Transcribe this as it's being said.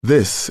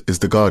This is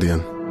The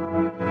Guardian.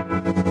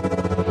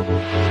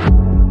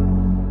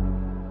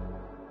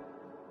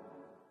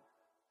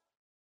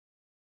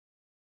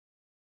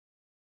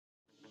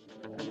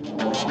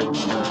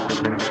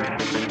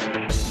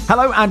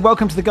 Hello and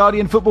welcome to The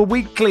Guardian Football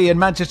Weekly. And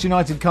Manchester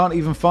United can't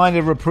even find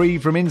a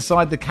reprieve from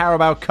inside the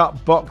Carabao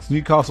Cup box.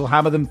 Newcastle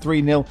hammered them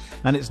 3-0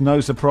 and it's no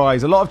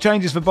surprise. A lot of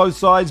changes for both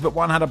sides, but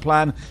one had a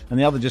plan and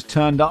the other just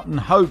turned up and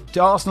hoped.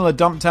 Arsenal are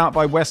dumped out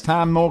by West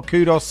Ham. More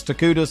kudos to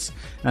Kudus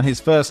and his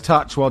first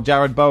touch while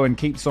Jared Bowen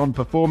keeps on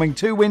performing.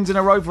 2 wins in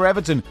a row for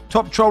Everton.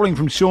 Top trolling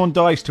from Sean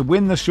Dyche to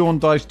win the Sean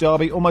Dyche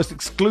derby almost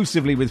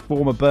exclusively with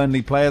former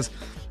Burnley players.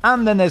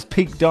 And then there's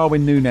peak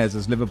Darwin Núñez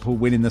as Liverpool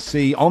win on the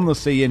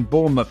sea in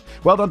Bournemouth.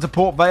 Well done to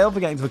Port Vale for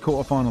getting to the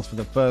quarterfinals for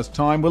the first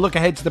time. We'll look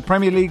ahead to the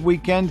Premier League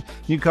weekend.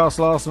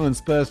 Newcastle, Arsenal and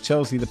Spurs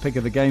Chelsea, the pick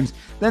of the games.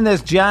 Then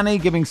there's Gianni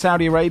giving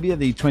Saudi Arabia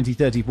the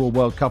 2034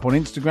 World Cup on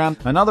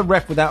Instagram. Another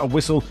ref without a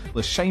whistle.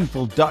 The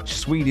shameful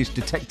Dutch-Swedish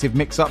detective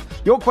mix-up.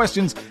 Your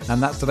questions, and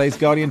that's today's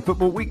Guardian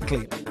Football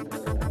Weekly.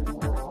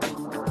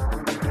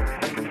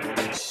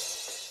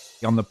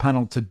 On the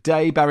panel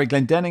today, Barry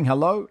Glendenning,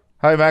 hello.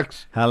 Hi,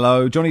 Max.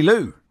 Hello, Johnny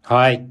Liew.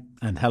 Hi.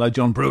 And hello,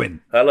 John Brewin.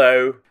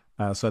 Hello.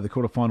 So the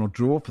quarter-final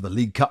draw for the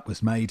League Cup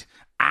was made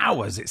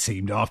hours, it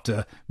seemed,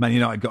 after Man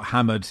United got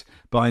hammered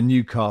by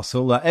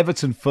Newcastle.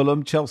 Everton,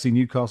 Fulham, Chelsea,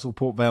 Newcastle,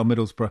 Port Vale,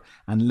 Middlesbrough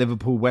and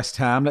Liverpool, West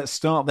Ham. Let's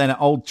start then at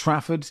Old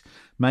Trafford.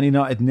 Man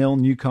United 0,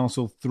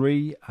 Newcastle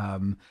 3.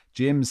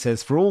 Jim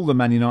says, for all the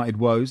Man United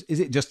woes, is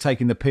it just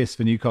taking the piss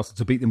for Newcastle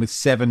to beat them with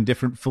 7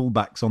 different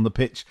fullbacks on the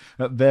pitch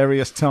at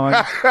various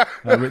times?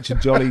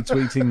 Richard Jolly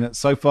tweeting that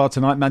so far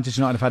tonight,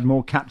 Manchester United have had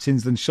more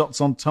captains than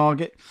shots on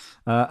target.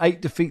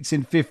 8 defeats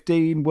in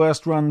 15,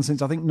 worst run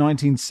since I think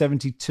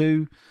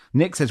 1972.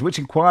 Nick says, which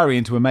inquiry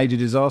into a major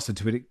disaster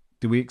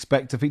do we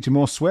expect to feature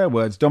more swear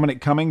words?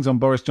 Dominic Cummings on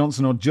Boris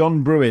Johnson or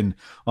John Brewin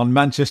on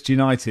Manchester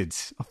United?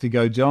 Off you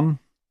go, John.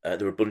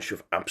 They're a bunch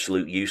of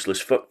absolute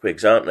useless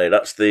fuckpigs, aren't they?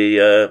 That's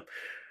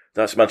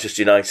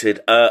Manchester United.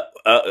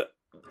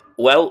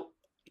 Well,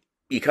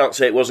 you can't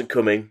say it wasn't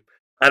coming.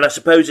 And I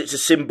suppose it's a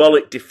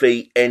symbolic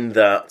defeat in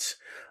that,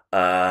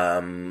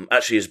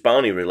 actually as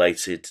Barney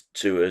related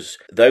to us,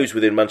 those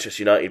within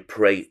Manchester United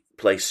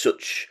place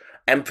such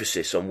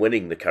emphasis on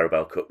winning the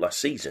Carabao Cup last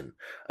season,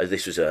 as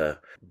this was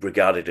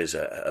regarded as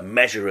a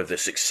measure of the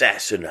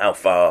success and how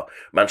far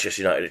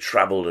Manchester United had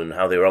travelled and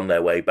how they were on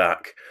their way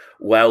back.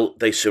 Well,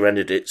 they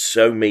surrendered it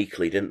so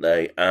meekly, didn't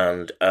they?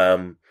 And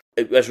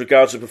as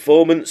regards to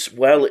performance,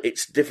 well,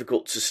 it's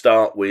difficult to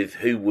start with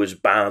who was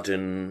bad,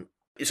 and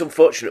it's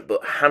unfortunate,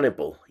 but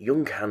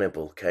young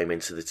Hannibal came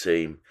into the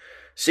team,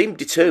 seemed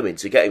determined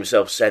to get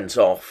himself sent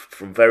off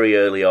from very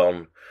early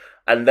on,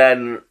 and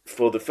then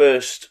for the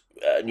first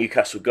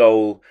Newcastle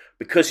goal,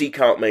 because he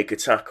can't make a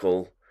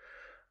tackle,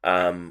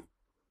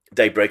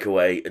 they break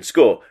away and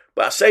score.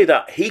 But I say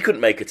that he couldn't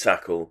make a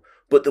tackle,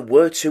 but there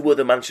were 2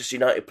 other Manchester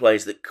United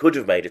players that could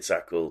have made a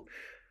tackle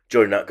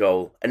during that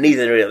goal, and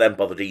neither of them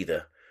bothered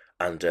either.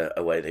 And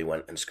away they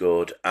went and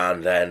scored.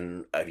 And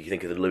then, if you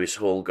think of the Lewis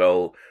Hall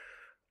goal,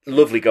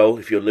 lovely goal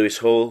if you're Lewis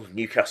Hall,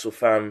 Newcastle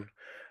fan.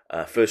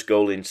 First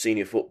goal in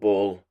senior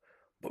football,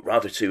 but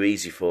rather too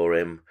easy for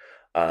him.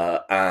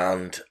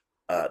 And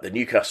the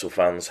Newcastle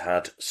fans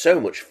had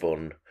so much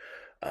fun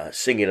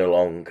singing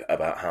along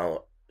about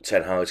how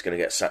Ten Hag's going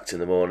to get sacked in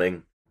the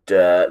morning.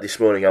 This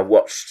morning I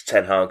watched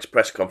Ten Hag's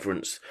press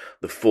conference,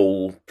 the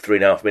full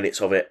 3.5 minutes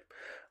of it,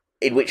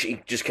 in which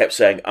he just kept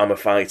saying, I'm a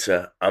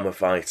fighter, I'm a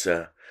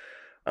fighter,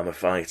 I'm a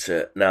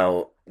fighter.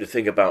 Now, the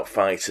thing about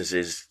fighters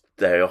is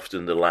they're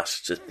often the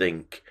last to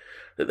think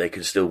that they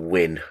can still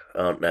win,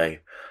 aren't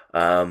they?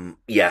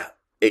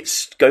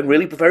 It's going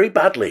really very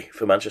badly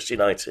for Manchester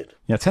United.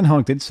 Yeah, Ten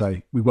Hag did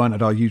say we weren't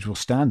at our usual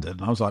standard.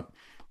 And I was like,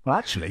 well,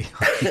 actually.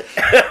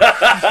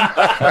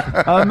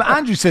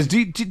 Andrew says,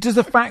 does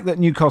the fact that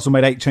Newcastle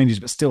made 8 changes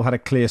but still had a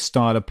clear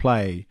style of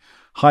play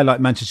highlight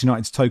Manchester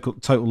United's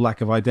total lack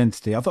of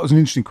identity? I thought it was an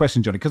interesting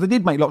question, Johnny, because they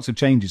did make lots of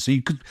changes. So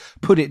you could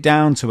put it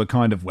down to a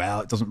kind of,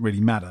 well, it doesn't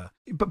really matter.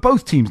 But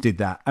both teams did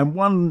that, and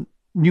one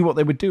knew what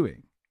they were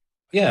doing.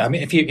 Yeah, I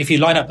mean, if you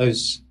line up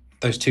those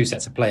 2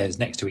 sets of players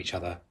next to each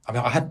other, I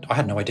mean, I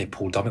had no idea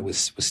Paul Dummett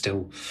was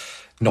still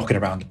knocking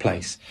around the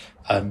place.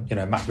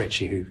 Matt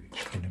Ritchie, who,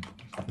 I don't know,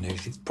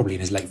 he's probably in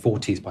his late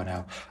 40s by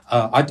now.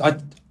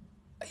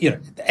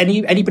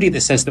 Anybody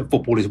that says that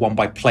football is won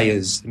by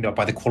players,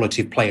 by the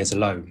quality of players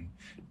alone,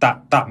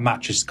 that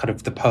match is kind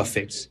of the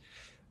perfect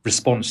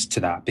response to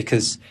that,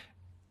 because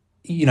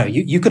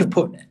you could have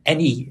put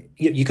any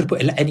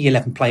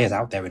 11 players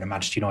out there in a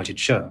Manchester United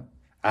shirt,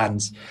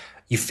 and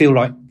you feel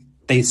like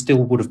they still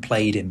would have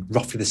played in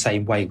roughly the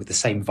same way, with the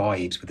same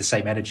vibes, with the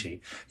same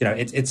energy.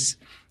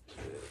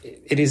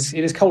 It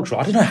is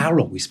cultural. I don't know how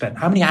long we spent,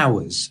 how many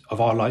hours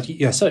of our lives.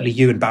 Yeah, certainly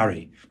you and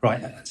Barry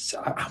right?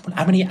 So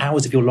how many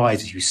hours of your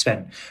lives have you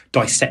spent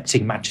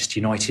dissecting Manchester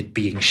United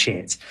being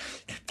shit,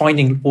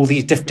 finding all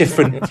these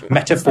different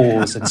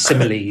metaphors and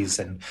similes,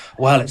 and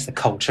well, it's the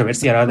culture,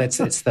 it's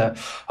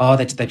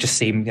they just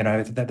seem,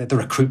 the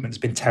recruitment's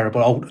been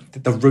terrible.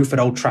 The roof at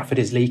Old Trafford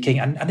is leaking,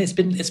 and it's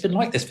been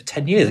like this for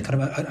 10 years.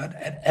 Kind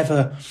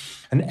of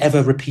an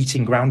ever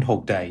repeating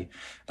Groundhog Day.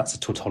 That's a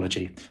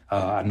tautology,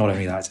 and not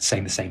only that, it's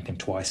saying the same thing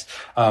twice.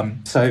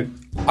 So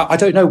I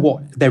don't know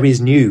what there is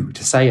new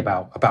to say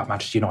about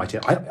Manchester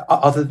United,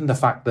 other than the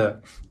fact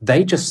that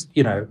they just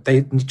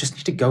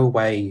need to go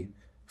away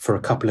for a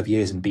couple of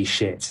years and be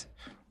shit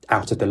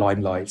out of the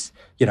limelight,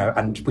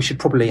 and we should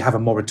probably have a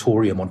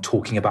moratorium on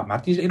talking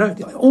about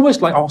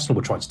almost like Arsenal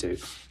were trying to do,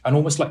 and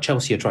almost like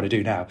Chelsea are trying to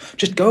do now.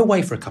 Just go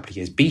away for a couple of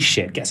years, be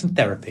shit, get some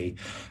therapy.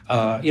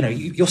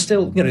 You're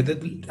still,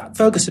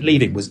 Ferguson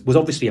leaving was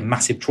obviously a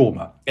massive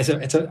trauma.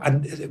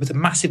 And it was a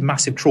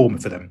massive trauma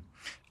for them,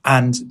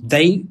 and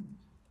they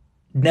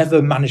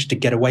never managed to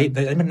get away.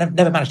 They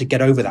never managed to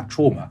get over that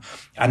trauma,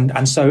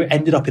 and so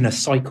ended up in a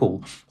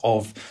cycle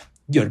of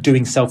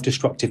doing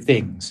self-destructive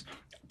things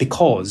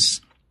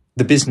because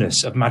the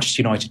business of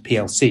Manchester United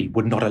PLC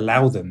would not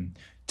allow them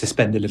to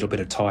spend a little bit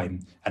of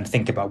time and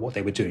think about what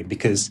they were doing,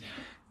 because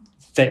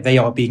they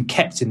are being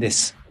kept in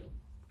this,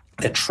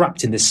 they're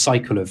trapped in this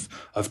cycle of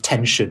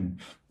tension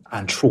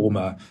and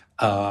trauma,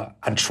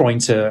 and trying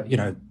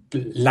to,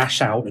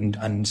 lash out and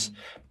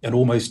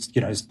almost,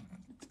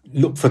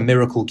 look for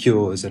miracle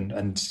cures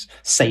and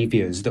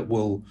saviors that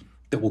will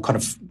kind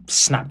of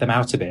snap them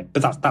out of it.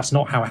 But that's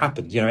not how it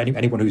happens.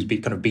 Anyone who's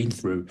been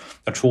through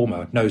a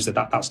trauma knows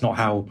that's not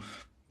how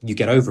you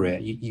get over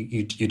it.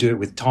 You do it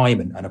with time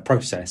and a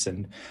process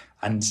and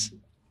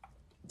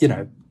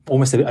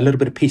almost a little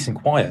bit of peace and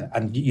quiet.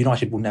 And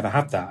United will never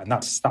have that, and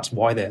that's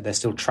why they're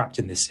still trapped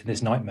in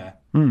this nightmare.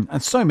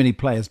 And so many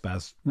players,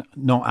 Baz,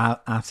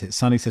 not at it.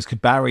 Sonny says,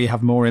 could Barry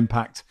have more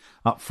impact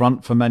up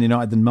front for Man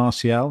United than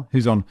Martial,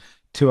 who's on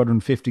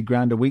 250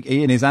 grand a week?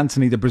 Ian, is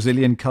Anthony the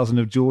Brazilian cousin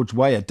of George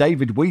Weah?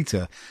 David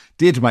Wheater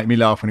did make me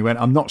laugh when he went,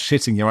 I'm not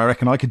shitting you, I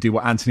reckon I could do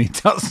what Anthony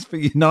does for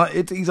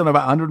United. He's on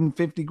about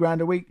 150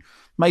 grand a week.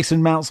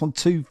 Mason Mount's on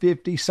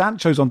 250.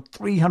 Sancho's on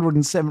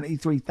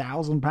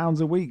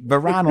 £373,000 a week.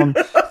 Varane on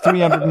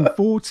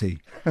 340.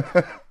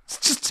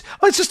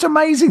 It's just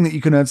amazing that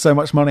you can earn so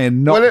much money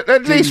and not. Well,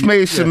 at least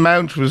Mason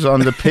Mount was on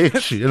the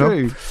pitch,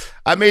 True.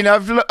 I mean, I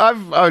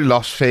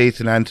lost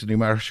faith in Anthony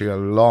Martial a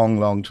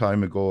long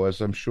time ago,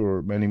 as I'm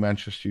sure many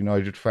Manchester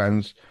United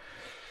fans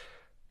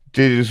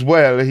did as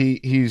well.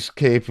 He's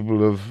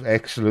capable of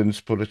excellence,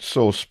 but it's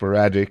so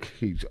sporadic.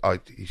 He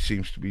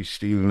seems to be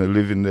stealing a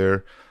living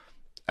there.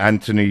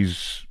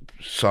 Anthony's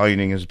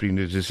signing has been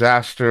a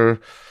disaster.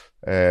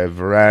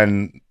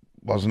 Varane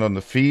wasn't on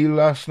the field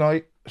last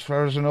night, as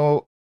far as I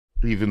know.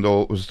 Even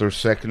though it was their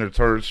second or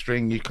third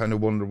string, you kind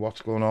of wonder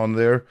what's going on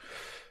there.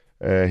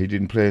 He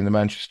didn't play in the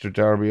Manchester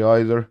derby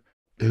either.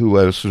 Who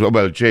else?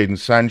 Well, Jadon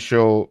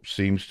Sancho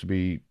seems to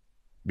be,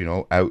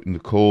 out in the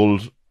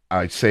cold.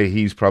 I'd say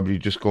he's probably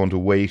just going to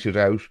wait it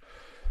out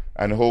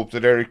and hope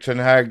that Erik ten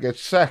Hag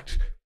gets sacked.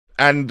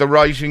 And the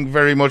writing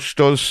very much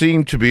does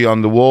seem to be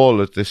on the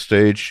wall at this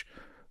stage.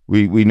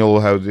 We know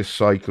how this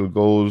cycle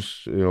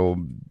goes.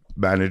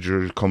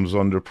 Manager comes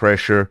under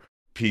pressure.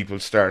 People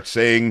start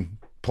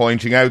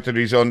pointing out that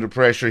he's under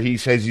pressure. He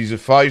says he's a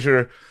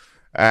fighter,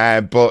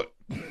 but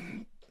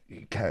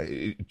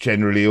it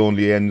generally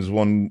only ends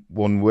one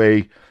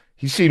way.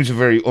 He seems a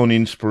very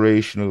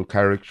uninspirational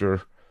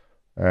character.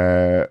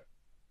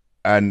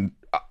 And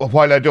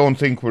while I don't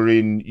think we're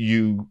in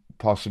you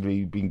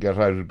possibly being get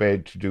out of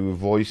bed to do a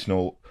voice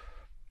note,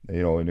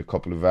 in a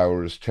couple of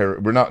hours,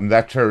 we're not in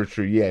that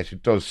territory yet.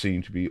 It does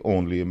seem to be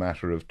only a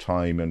matter of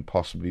time, and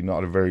possibly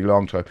not a very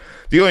long time.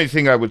 The only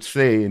thing I would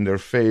say in their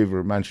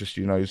favour, Manchester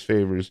United's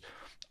favour, is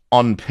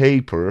on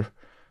paper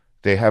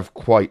they have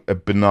quite a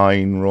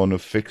benign run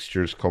of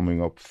fixtures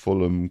coming up: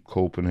 Fulham,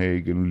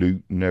 Copenhagen,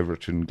 Luton,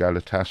 Everton,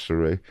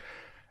 Galatasaray.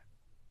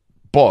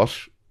 But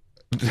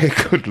they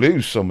could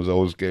lose some of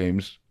those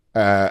games.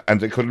 And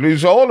they could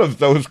lose all of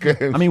those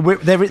games. I mean,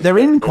 they're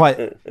in quite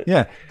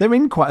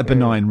a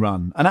benign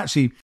run. And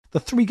actually, the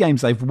three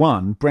games they've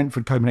won,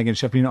 Brentford, Copenhagen, and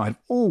Sheffield United, have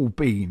all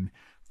been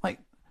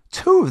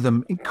two of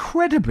them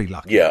incredibly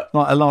lucky. Yeah,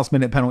 like a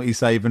last-minute penalty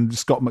save and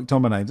Scott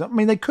McTominay. I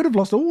mean, they could have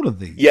lost all of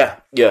these.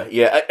 Yeah.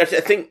 I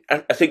think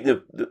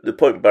the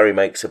point Barry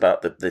makes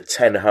about the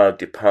Ten Hag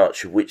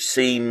departure, which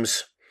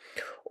seems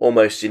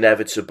almost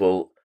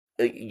inevitable.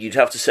 You'd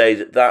have to say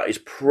that is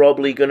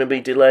probably going to be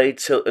delayed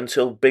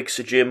until Big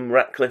Sir Jim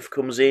Ratcliffe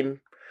comes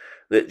in.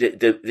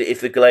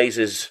 If the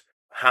Glazers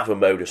have a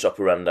modus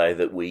operandi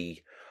that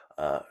we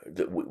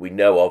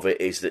know of,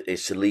 it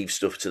is to leave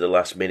stuff to the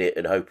last minute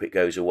and hope it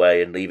goes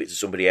away and leave it to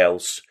somebody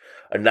else.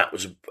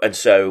 And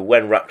so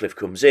when Ratcliffe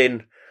comes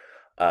in,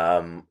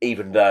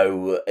 even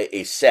though it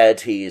is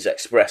said he has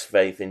expressed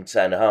faith in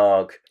Ten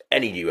Hag,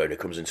 any new owner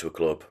comes into a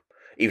club,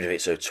 even if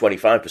it's a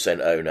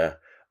 25% owner,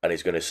 and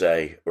he's going to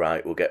say,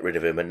 right, we'll get rid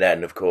of him. And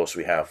then, of course,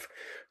 we have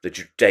the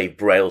Dave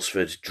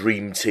Brailsford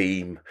dream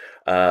team.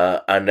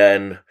 And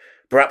then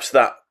perhaps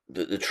that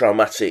the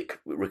traumatic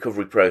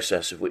recovery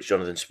process of which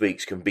Jonathan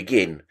speaks can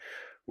begin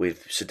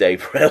with Sir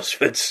Dave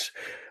Brailsford's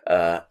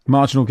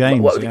marginal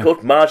gains. What were they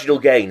called? Marginal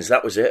gains.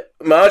 That was it.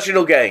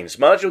 Marginal gains.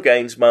 Marginal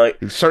gains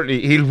might.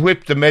 He'll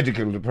whip the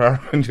medical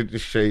department into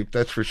shape.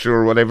 That's for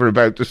sure. Whatever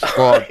about the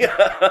squad.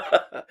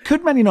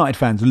 Could Man United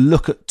fans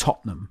look at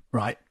Tottenham,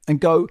 right, and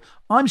go,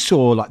 I'm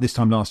sure like this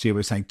time last year we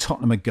were saying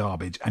Tottenham are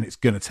garbage and it's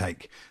going to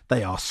take,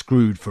 they are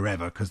screwed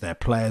forever because their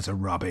players are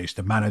rubbish,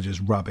 the manager's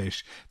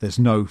rubbish, there's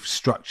no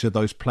structure,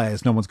 those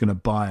players, no one's going to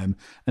buy them.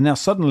 And now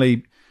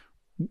suddenly,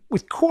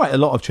 with quite a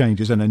lot of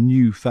changes and a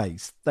new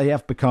face, they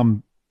have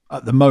become,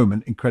 at the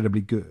moment,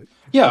 incredibly good.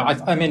 Yeah,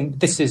 I mean,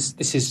 this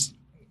is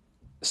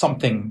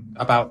something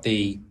about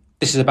this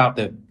is about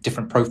the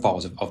different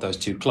profiles of those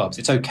two clubs.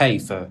 It's okay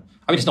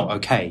it's not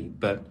okay,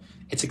 but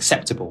it's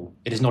acceptable.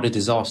 It is not a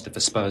disaster for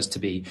Spurs to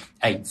be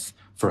 8th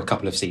for a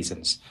couple of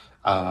seasons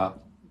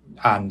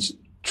and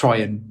try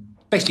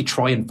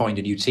and find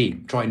a new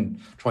team, try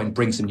and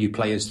bring some new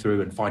players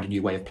through and find a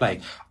new way of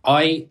playing.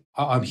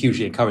 I'm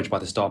hugely encouraged by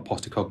the start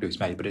Postecoglou's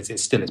made, but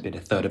it's been a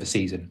third of a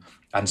season,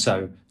 and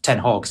so Ten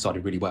Hag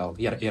started really well.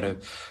 He had a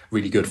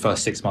really good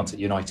first 6 months at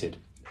United,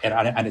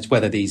 and it's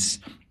whether these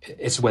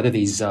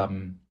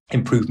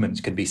improvements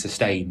can be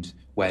sustained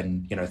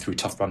when, through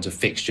tough runs of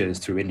fixtures,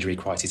 through injury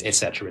crises,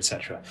 etc.,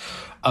 etc.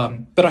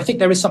 But I think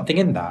there is something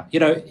in that.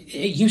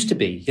 It used to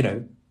be,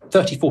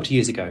 30, 40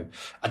 years ago,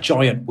 a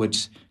Giant would,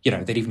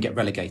 they'd even get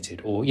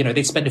relegated, or,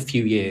 they'd spend a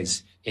few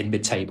years in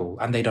mid-table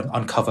and they'd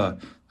uncover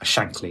a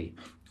Shankly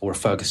or a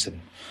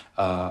Ferguson.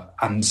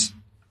 And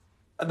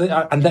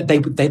then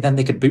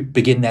they could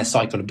begin their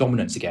cycle of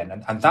dominance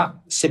again. And that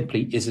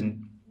simply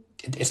isn't,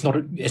 it's not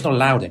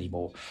allowed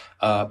anymore.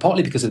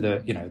 Partly because of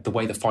the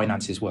way the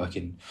finances work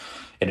in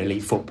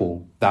elite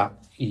football, that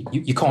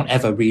you can't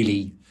ever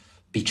really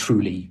be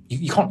truly,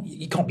 you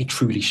can't be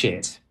truly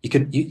shit.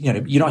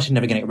 United are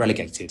never going to get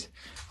relegated.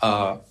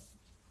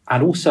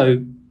 And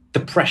also the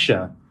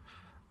pressure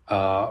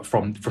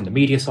from the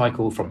media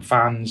cycle, from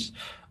fans,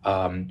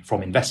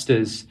 from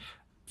investors,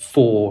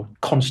 for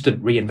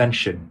constant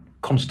reinvention,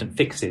 constant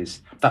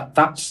fixes.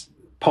 That's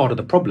part of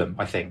the problem,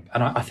 I think.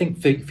 And I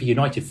think for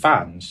United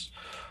fans,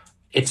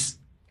 it's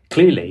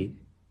clearly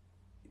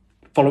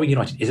following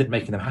United isn't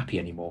making them happy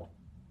anymore.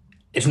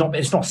 It's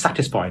not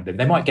satisfying them.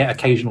 They might get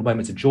occasional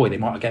moments of joy. They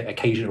might get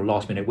occasional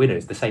last-minute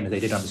winners, the same as they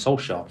did under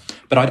Solskjaer.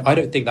 But I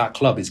don't think that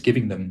club is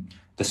giving them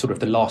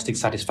the lasting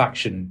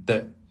satisfaction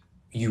that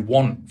you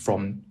want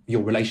from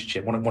your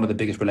relationship, one of the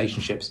biggest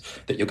relationships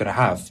that you're going to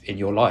have in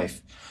your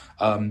life.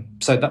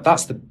 So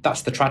that's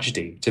the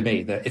tragedy to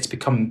me, that it's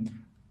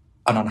become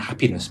an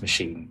unhappiness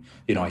machine,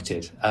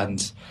 United.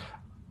 And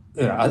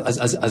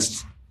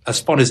as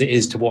fun as it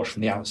is to watch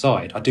from the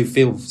outside, I do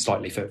feel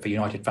slightly for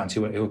United fans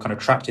who are kind of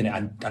trapped in it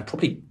and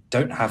probably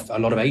don't have a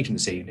lot of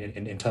agency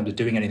in terms of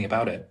doing anything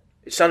about it.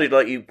 It sounded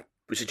like you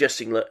were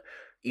suggesting that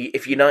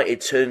if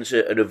United turns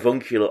an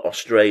avuncular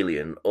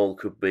Australian, all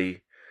could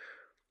be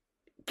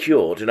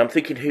cured. And I'm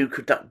thinking, who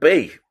could that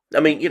be?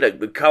 I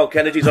mean, Carl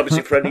Kennedy's obviously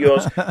a friend of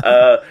yours,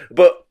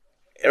 but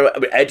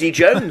Eddie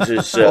Jones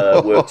has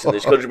worked in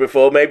this country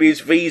before. Maybe his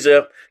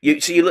visa. I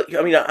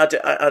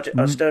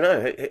just don't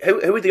know.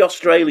 Who are the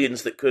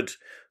Australians that could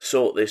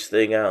sort this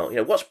thing out?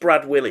 What's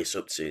Brad Willis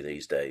up to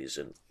these days?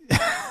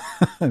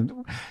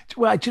 And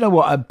well, do you know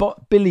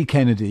what? Billy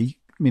Kennedy.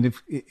 I mean,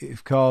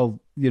 if Carl,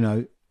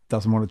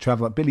 doesn't want to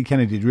travel, Billy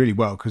Kennedy did really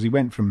well because he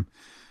went from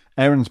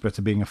Erinsborough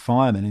to being a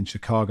fireman in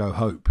Chicago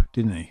Hope,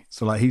 didn't he?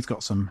 So he's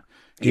got some.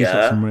 He's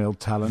got some real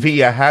talent.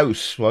 Via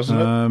House,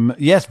 wasn't it?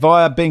 Yes,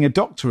 via being a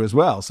doctor as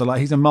well. So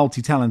he's a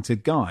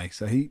multi-talented guy.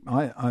 So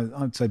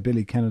I'd say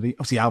Billy Kennedy.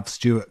 Obviously, Alf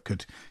Stewart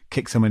could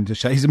kick someone into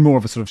shape. He's more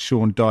of a sort of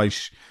Sean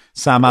Dyche,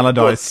 Sam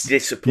Allardyce.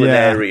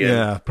 Disciplinarian.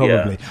 Yeah,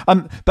 probably.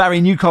 Yeah. Barry,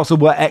 Newcastle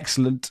were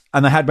excellent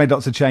and they had made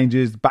lots of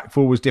changes. The back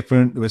four was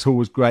different. Lewis Hall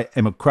was great.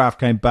 Emma Kraft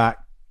came back.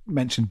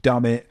 Mentioned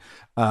Dummett.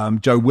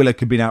 Joe Willock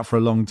had been out for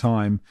a long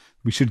time.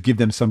 We should give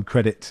them some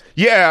credit.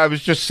 Yeah, I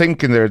was just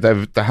thinking there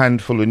that the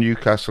handful of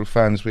Newcastle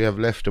fans we have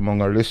left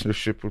among our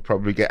listenership will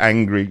probably get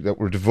angry that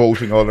we're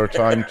devoting all our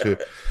time to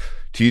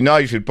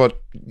United.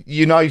 But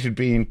United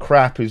being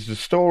crap is the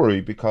story,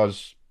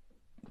 because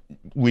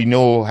we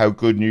know how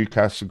good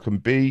Newcastle can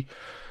be.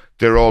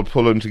 They're all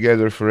pulling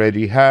together for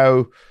Eddie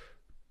Howe.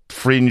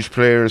 Fringe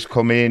players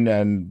come in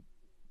and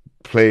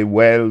play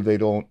well. They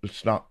don't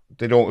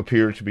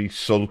appear to be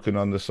sulking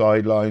on the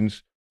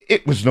sidelines.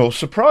 It was no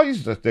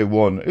surprise that they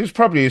won. It was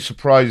probably a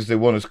surprise they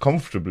won as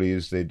comfortably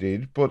as they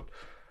did, but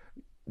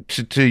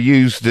to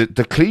use the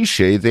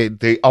cliche,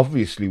 they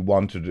obviously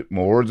wanted it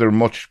more. They're a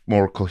much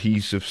more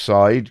cohesive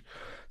side.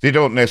 They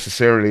don't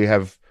necessarily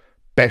have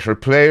better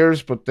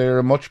players, but they're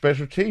a much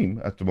better team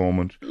at the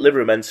moment.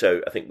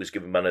 Livramento, I think, was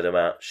given man of the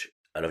match,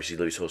 and obviously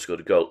Lewis Hall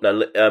scored a goal.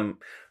 Now,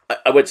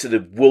 I went to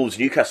the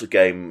Wolves-Newcastle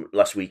game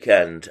last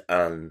weekend,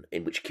 and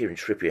in which Kieran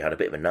Trippier had a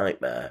bit of a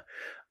nightmare.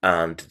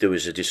 And there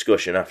was a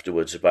discussion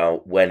afterwards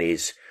about when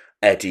is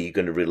Eddie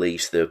going to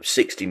release the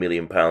 £60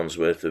 million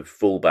worth of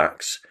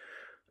fullbacks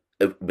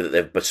that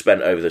they've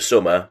spent over the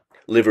summer.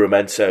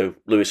 Livramento,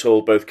 Lewis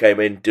Hall both came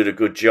in, did a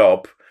good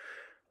job.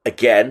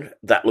 Again,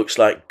 that looks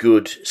like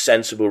good,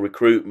 sensible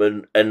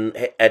recruitment, and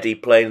Eddie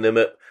playing them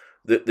at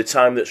the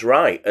time that's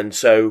right. And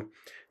so,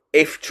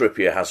 if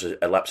Trippier has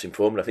a lapse in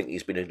form, and I think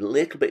he's been a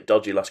little bit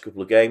dodgy last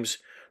couple of games,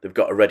 they've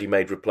got a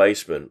ready-made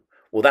replacement.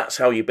 Well, that's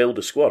how you build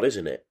a squad,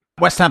 isn't it?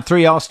 West Ham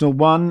 3, Arsenal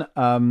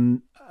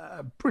 1.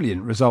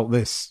 Brilliant result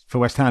this for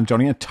West Ham,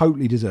 Johnny, and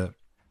totally deserved.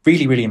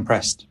 Really, really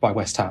impressed by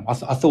West Ham. I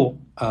thought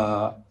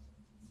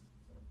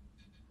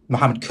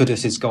Mohamed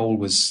Kudus' goal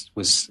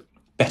was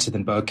better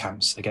than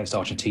Bergkamp's against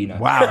Argentina.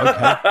 Wow,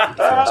 okay. If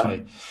you ask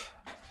me.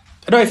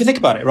 No, if you think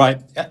about it,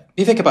 right? If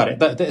you think about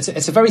it,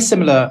 it's a very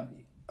similar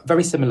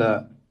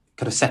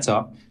kind of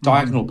setup,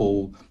 diagonal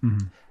ball.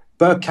 Mm-hmm.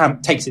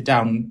 Bergkamp takes it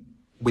down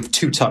with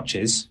 2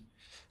 touches.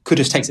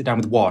 Kudus takes it down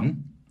with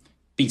 1.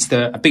 Beats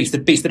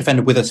the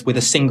defender with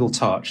a single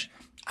touch,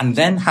 and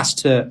then has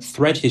to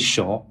thread his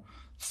shot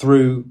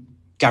through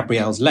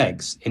Gabriel's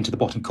legs into the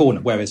bottom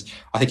corner. Whereas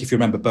I think if you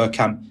remember,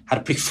 Bergkamp had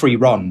a pretty free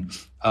run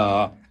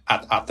at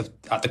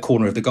the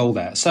corner of the goal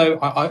there. So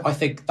I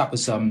think that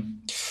was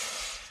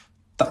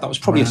that was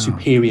probably a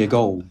superior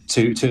goal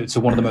to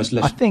one of the most.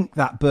 I think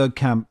that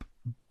Bergkamp,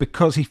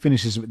 because he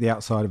finishes with the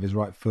outside of his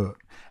right foot,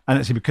 and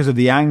actually because of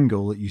the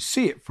angle that you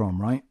see it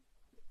from, right?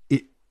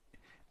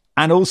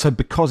 And also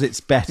because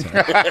it's better.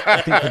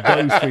 I think for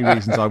those 3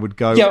 reasons I would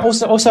go. Yeah,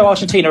 also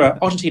Argentina are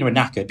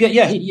knackered.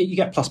 Yeah, you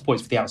get plus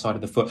points for the outside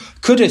of the foot.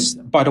 Kudus,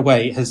 by the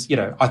way, has,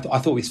 I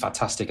thought he was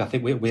fantastic. I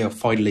think we are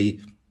finally,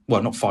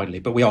 well, not finally,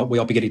 but we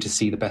are beginning to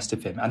see the best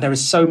of him. And there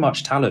is so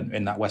much talent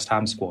in that West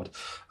Ham squad.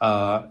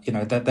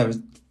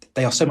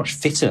 They are so much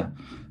fitter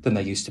than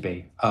they used to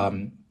be.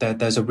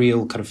 There's a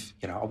real kind of,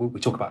 we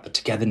talk about the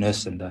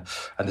togetherness and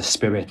the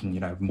spirit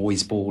and,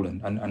 Moyes ball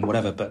and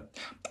whatever, but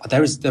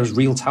there's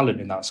real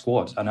talent in that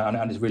squad,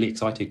 and it's really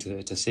exciting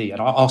to see. And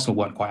Arsenal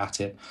weren't quite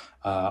at it.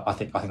 I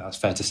think that's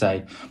fair to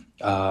say.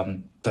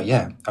 But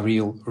yeah, a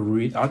real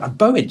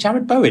Bowen,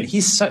 Jared Bowen.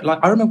 He's so, like,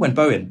 I remember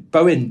when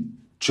Bowen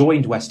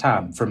joined West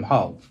Ham from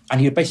Hull,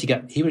 and he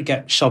would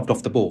get shoved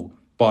off the ball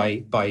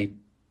by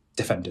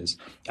defenders,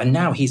 and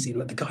now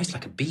the guy's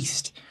like a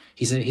beast.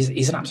 He's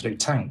an absolute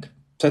tank.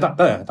 So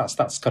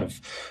that's kind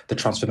of the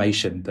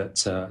transformation that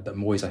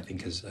Moyes, I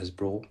think, has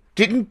brought.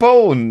 Didn't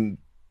Bowen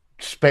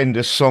spend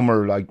a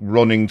summer like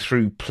running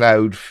through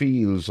ploughed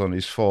fields on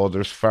his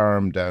father's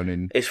farm down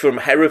in? It's from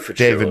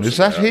Herefordshire. Devon. Is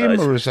that him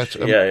or is that?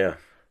 Yeah.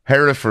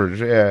 Hereford,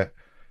 yeah.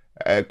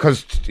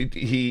 Because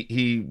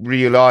he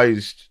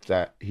realised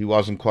that he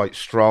wasn't quite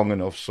strong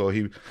enough, so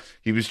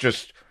he was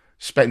just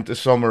spent the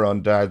summer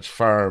on Dad's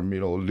farm,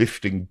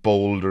 lifting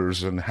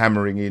boulders and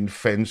hammering in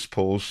fence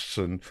posts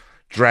and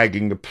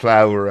dragging the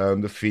plough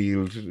around the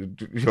field,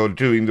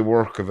 doing the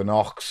work of an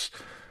ox,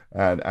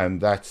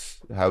 and that's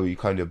how he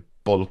kind of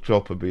bulked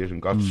up a bit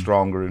and got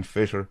stronger and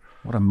fitter.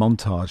 What a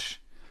montage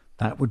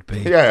that would be.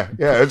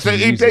 Yeah. So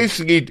he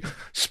basically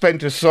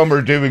spent a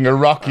summer doing a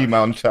Rocky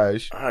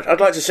montage. I'd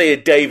like to see a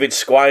David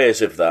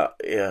Squires of that,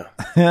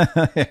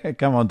 yeah.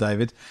 Come on,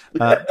 David. Do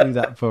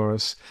that for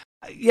us.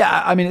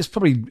 Yeah, I mean, it's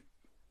probably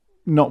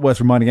not worth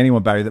reminding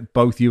anyone, Barry, that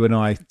both you and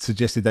I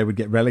suggested they would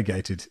get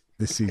relegated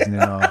this season in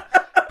our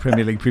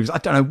Premier League previews. I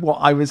don't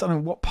know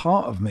what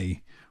part of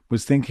me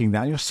was thinking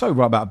that. And you're so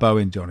right about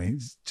Bowen, Johnny.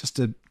 He's just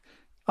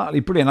utterly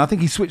brilliant. I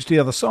think he switched to the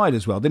other side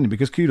as well, didn't he?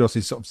 Because Kudus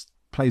is sort of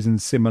plays in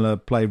similar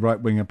play, right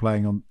winger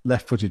playing on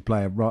left-footed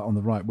player right on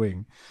the right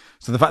wing.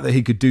 So the fact that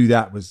he could do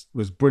that was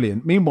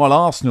brilliant. Meanwhile,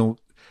 Arsenal,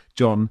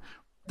 John,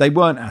 they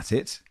weren't at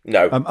it.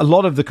 No. A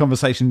lot of the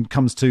conversation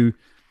comes to,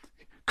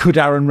 could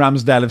Aaron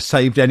Ramsdale have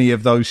saved any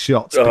of those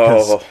shots?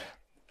 Because,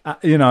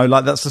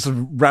 like that's the sort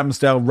of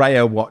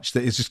Ramsdale-Raya watch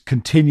that is just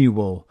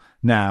continual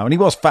now. And he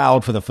was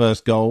fouled for the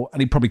first goal,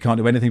 and he probably can't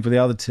do anything for the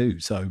other 2.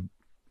 So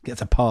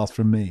gets a pass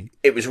from me.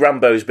 It was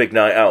Rambo's big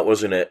night out,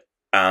 wasn't it?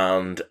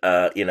 And,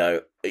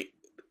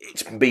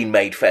 it's been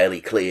made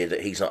fairly clear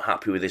that he's not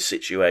happy with his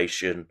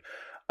situation.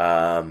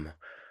 And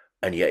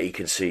yet he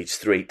concedes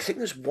 3. I think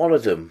there's one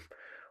of them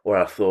where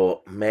I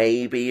thought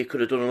maybe you could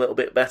have done a little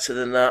bit better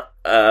than that.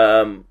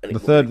 And the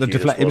third,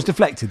 it was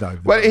deflected though.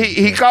 Well,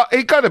 he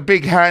got a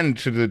big hand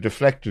to the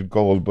deflected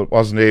goal, but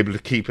wasn't able to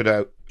keep it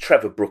out.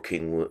 Trevor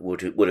Brooking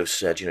would have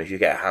said, if you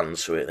get a hand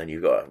to it, then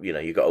you've got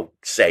to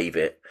save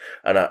it.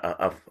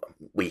 And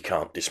we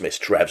can't dismiss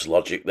Trev's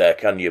logic there,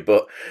 can you?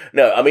 But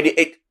no, I mean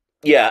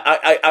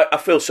I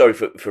feel sorry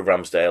for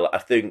Ramsdale. I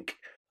think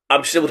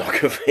I'm still not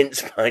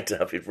convinced by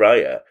David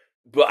Raya.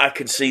 But I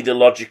can see the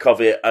logic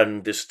of it,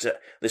 and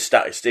the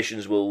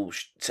statisticians will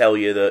tell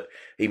you that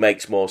he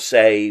makes more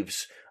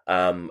saves,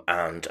 and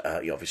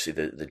obviously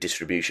the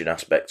distribution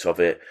aspect of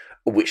it,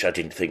 which I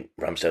didn't think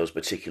Ramsdale was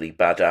particularly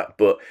bad at.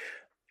 But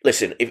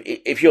listen,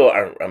 if you're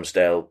Aaron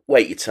Ramsdale,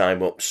 wait your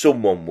time up.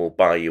 Someone will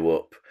buy you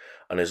up,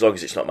 and as long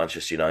as it's not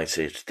Manchester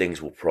United,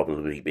 things will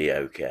probably be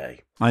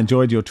okay. I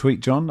enjoyed your tweet,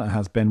 John.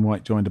 Has Ben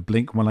White joined a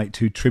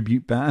Blink-182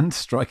 tribute band?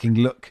 Striking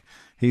look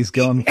he's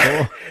gone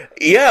for.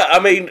 Yeah, I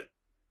mean,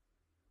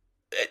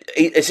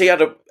 has he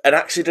had an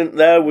accident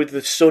there with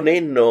the sun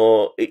in,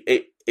 or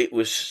it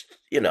was,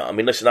 I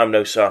mean, listen, I'm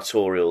no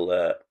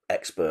sartorial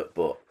expert,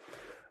 but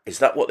is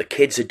that what the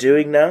kids are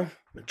doing now?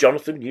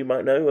 Jonathan, you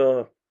might know.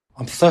 Or...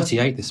 I'm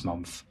 38 this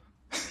month.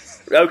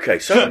 Okay,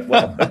 sorry.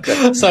 Well,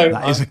 okay. So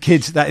that is a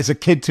kid. That is a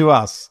kid to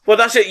us. Well,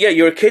 that's it. Yeah,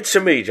 you're a kid to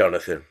me,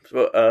 Jonathan.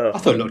 But, I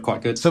thought it looked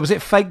quite good. So was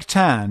it fake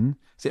tan?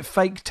 Is it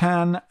fake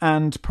tan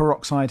and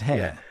peroxide hair?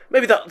 Yeah.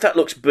 Maybe that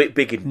looks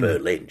big in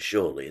Berlin.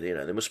 Surely,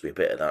 there must be a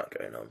bit of that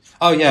going on.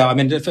 Oh yeah, I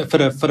mean, for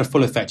the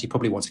full effect, he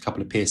probably wants a couple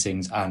of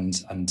piercings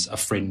and a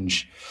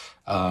fringe,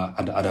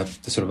 and a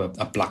sort of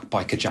a black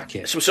biker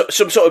jacket.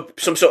 Some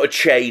sort of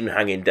chain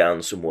hanging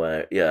down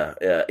somewhere. Yeah.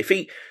 If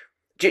he,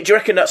 do you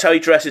reckon that's how he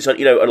dresses on?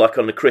 Like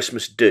on the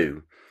Christmas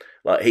do.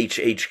 Like he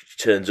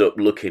turns up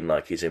looking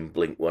like he's in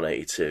Blink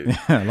 182.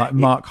 Yeah, like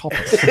Mark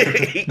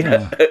Hoppus.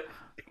 Yeah.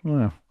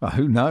 Well,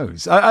 who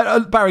knows?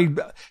 Barry,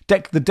 the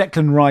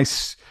Declan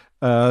Rice.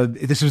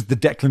 This was the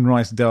Declan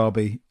Rice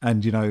derby,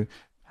 and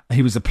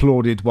he was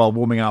applauded while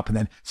warming up, and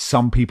then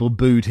some people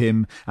booed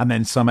him, and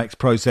then some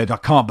ex-pro said, "I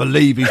can't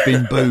believe he's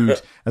been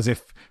booed," as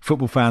if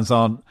football fans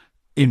aren't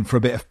in for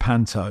a bit of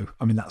panto.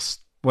 I mean, that's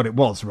what it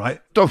was,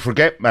 right? Don't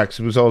forget, Max,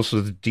 it was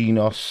also the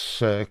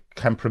Dinos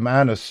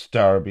Campromanis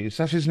derby. Is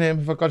that his name?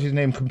 Have I got his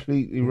name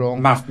completely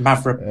wrong?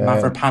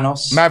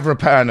 Mavropanos.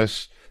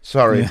 Mavropanos.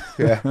 Sorry.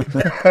 Yeah.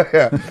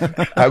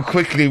 Yeah. How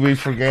quickly we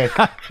forget.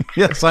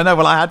 Yes, I know.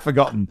 Well, I had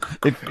forgotten,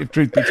 if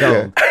truth be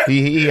told. Yeah.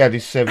 He had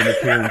his 7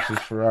 appearances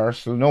for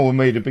Arsenal. No one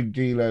made a big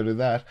deal out of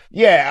that.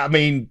 Yeah, I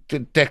mean,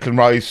 Declan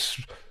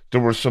Rice, there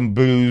were some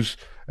boos.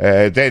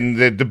 Then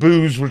the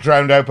boos were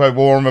drowned out by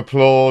warm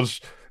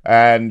applause.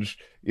 And,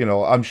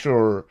 I'm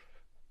sure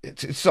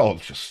it's all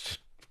just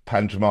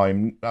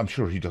pantomime. I'm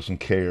sure he doesn't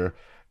care.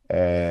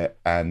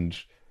 And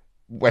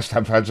West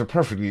Ham fans are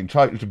perfectly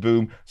entitled to boo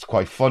him. It's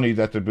quite funny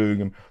that they're booing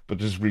him, but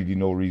there's really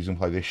no reason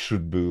why they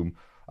should boo him.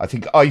 I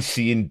think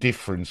icy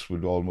indifference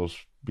would almost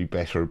be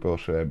better,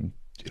 but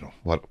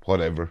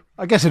whatever.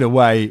 I guess in a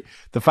way,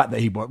 the fact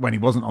that when he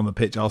wasn't on the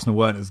pitch, Arsenal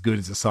weren't as good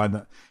is a sign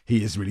that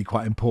he is really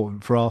quite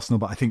important for Arsenal.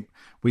 But I think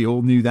we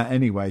all knew that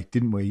anyway,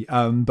 didn't we?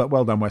 But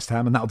well done, West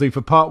Ham, and that'll do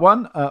for part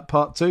 1.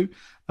 Part 2,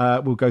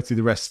 we'll go through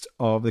the rest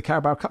of the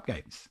Carabao Cup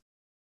games.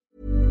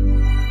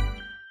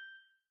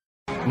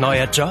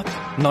 Neuer Job,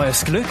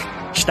 neues Glück?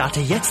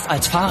 Starte jetzt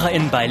als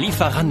Fahrerin bei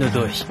Lieferando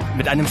durch.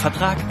 Mit einem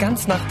Vertrag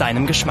ganz nach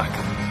deinem Geschmack.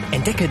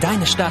 Entdecke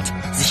deine Stadt,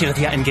 sichere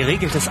dir ein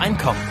geregeltes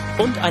Einkommen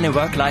und eine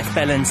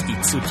Work-Life-Balance, die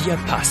zu dir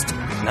passt.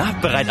 Na,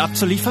 bereit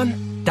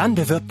abzuliefern? Dann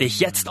bewirb dich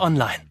jetzt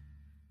online.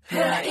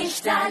 Hör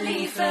ich da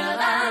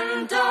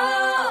Lieferando?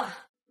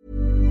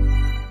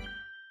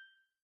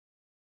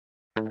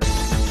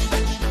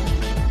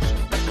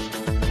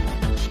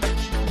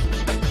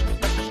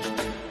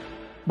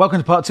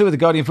 Welcome to part 2 of the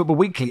Guardian Football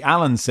Weekly.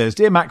 Alan says,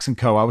 Dear Max and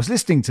Co, I was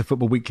listening to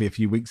Football Weekly a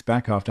few weeks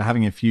back after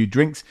having a few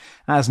drinks.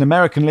 As an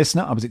American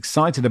listener, I was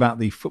excited about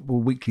the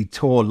Football Weekly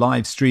tour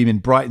live stream in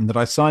Brighton that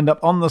I signed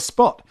up on the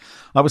spot.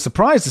 I was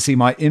surprised to see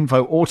my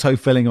info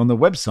auto-filling on the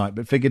website,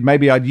 but figured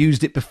maybe I'd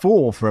used it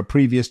before for a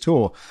previous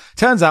tour.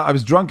 Turns out I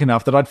was drunk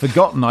enough that I'd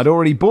forgotten I'd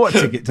already bought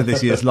a ticket to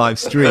this year's live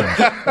stream.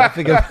 I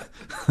figure...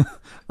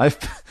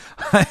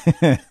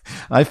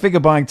 I figure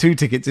buying 2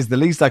 tickets is the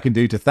least I can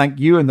do to thank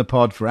you and the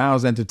pod for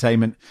hours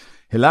entertainment,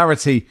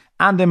 hilarity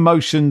and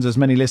emotions. As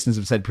many listeners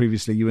have said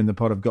previously, you and the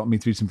pod have gotten me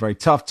through some very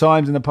tough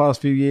times in the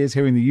past few years.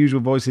 Hearing the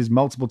usual voices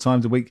multiple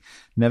times a week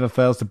never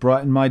fails to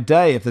brighten my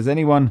day. If there's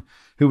anyone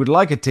who would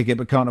like a ticket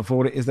but can't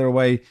afford it, is there a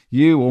way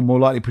you, or more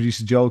likely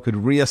producer Joel, could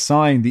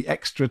reassign the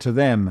extra to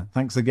them?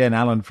 Thanks again,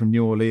 Alan from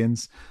New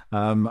Orleans.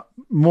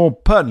 More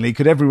pertinently,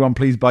 could everyone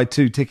please buy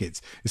 2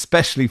 tickets,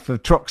 especially for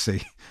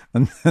Troxy?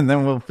 And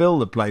then we'll fill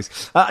the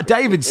place.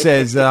 David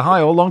says,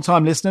 hi all,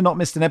 long-time listener, not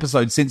missed an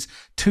episode since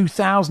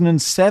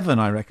 2007,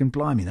 I reckon.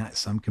 Blimey, that's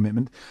some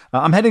commitment.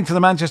 I'm heading for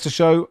the Manchester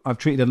show. I've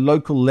treated a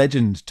local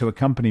legend to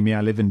accompany me. I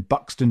live in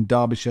Buxton,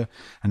 Derbyshire.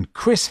 And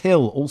Chris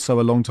Hill,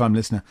 also a long-time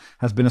listener,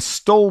 has been a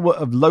stalwart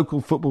of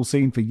local football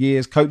scene for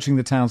years, coaching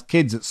the town's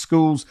kids at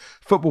schools,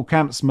 football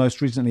camps,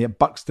 most recently at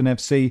Buxton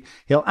FC.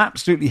 He'll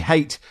absolutely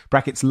hate,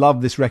 brackets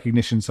love, this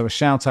recognition, so a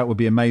shout-out would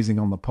be amazing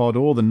on the pod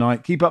or the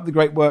night. Keep up the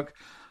great work.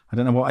 I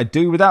don't know what I'd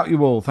do without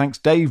you all. Thanks,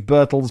 Dave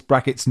Birtles,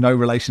 brackets, no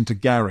relation to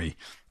Gary.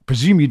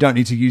 Presume you don't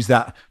need to use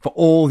that for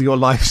all your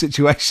life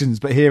situations,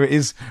 but here it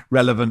is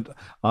relevant,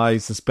 I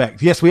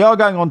suspect. Yes, we are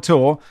going on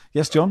tour.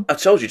 Yes, John? I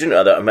told you, didn't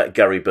I, that I met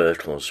Gary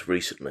Birtles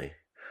recently,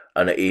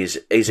 and he's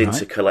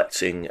into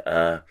collecting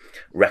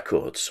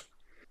records,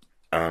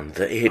 and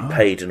that he had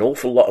paid an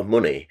awful lot of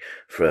money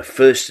for a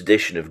first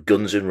edition of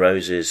Guns N'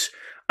 Roses'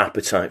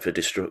 Appetite for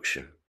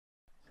Destruction.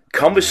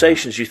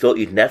 Conversations you thought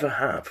you'd never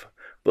have,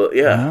 but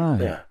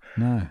yeah.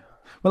 No.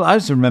 Well, I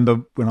also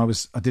remember when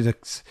I did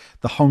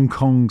the Hong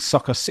Kong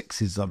Soccer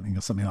Sixes or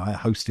something. I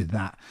hosted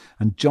that,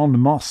 and John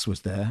Moss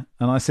was there,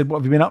 and I said, "What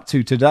have you been up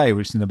to today?"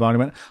 Which in the bar, and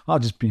he went,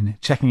 "I've just been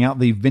checking out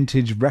the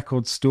vintage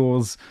record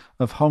stores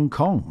of Hong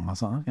Kong." I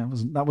was like, okay,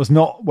 that was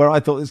not where I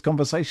thought this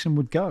conversation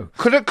would go.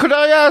 Could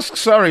I ask?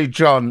 Sorry,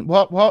 John.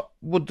 What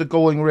would the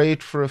going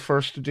rate for a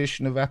first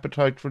edition of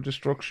Appetite for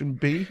Destruction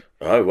be?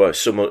 Oh well,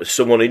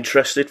 someone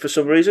interested for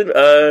some reason.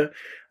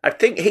 I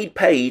think he'd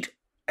paid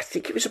I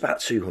think it was about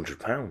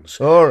 £200.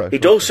 All right.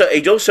 He'd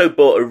also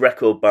bought a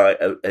record by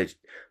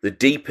the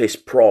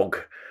deepest prog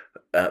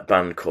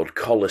band called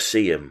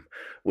Colosseum,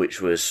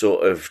 which was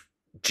sort of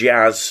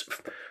jazz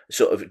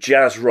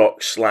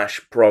rock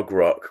 / prog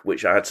rock,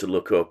 which I had to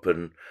look up,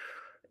 and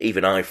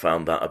even I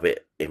found that a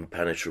bit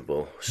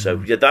impenetrable.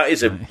 So yeah,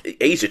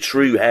 he's a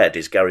true head,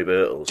 is Gary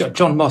Birtles.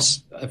 John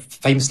Moss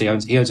famously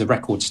owns a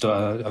record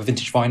store, a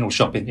vintage vinyl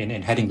shop in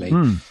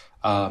Headingley,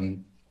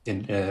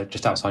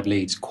 just outside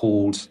Leeds,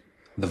 called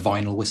the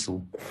Vinyl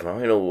Whistle. The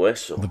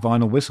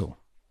Vinyl Whistle.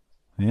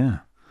 Yeah.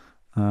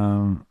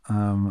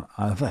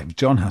 I think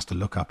John has to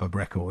look up a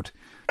record,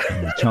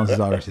 and the chances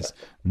are it is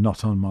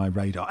not on my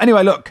radar.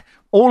 Anyway, look,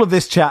 all of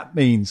this chat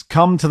means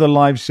come to the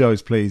live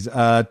shows, please.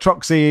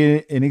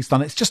 Troxy in East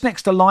London, it's just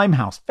next to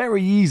Limehouse.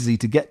 Very easy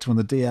to get to on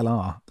the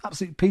DLR.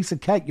 Absolute piece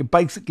of cake. You're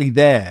basically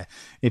there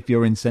if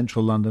you're in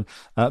central London.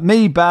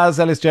 Me, Baz,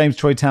 Ellis James,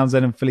 Troy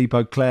Townsend and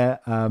Filippo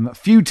Clare. A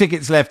few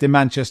tickets left in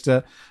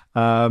Manchester.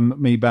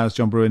 Me, Baz,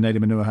 John Brewin,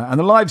 Nadia Manuha, and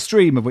the live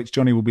stream of which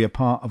Johnny will be a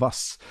part of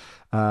us.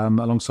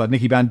 Alongside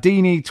Nicky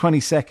Bandini,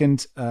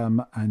 22nd,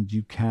 and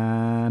you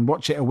can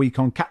watch it a week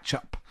on Catch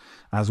Up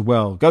as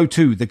well. Go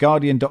to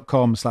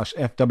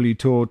theguardian.com/FW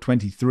Tour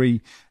 23.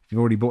 If you've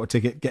already bought a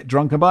ticket, get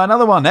drunk and buy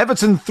another one.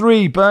 Everton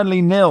 3,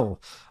 Burnley 0.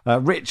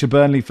 Rich, a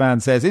Burnley fan,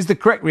 says, is the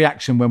correct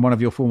reaction when one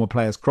of your former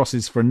players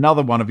crosses for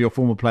another one of your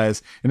former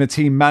players in a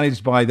team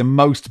managed by the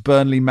most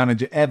Burnley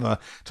manager ever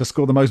to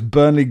score the most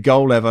Burnley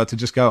goal ever to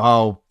just go,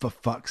 oh, for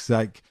fuck's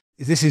sake.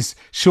 This is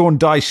Sean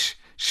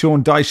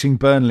Dyching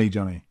Burnley,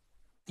 Johnny.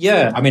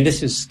 Yeah,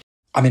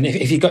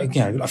 if you got,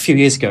 a few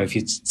years ago, if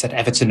you said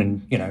Everton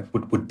and,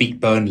 would beat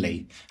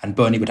Burnley and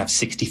Burnley would have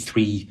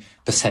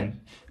 63%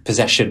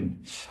 possession,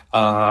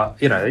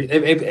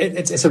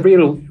 it's a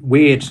real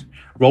weird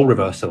role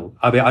reversal.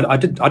 I mean, I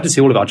did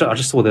see all of it. I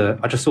just saw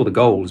the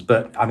goals,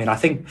 but I mean, I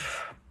think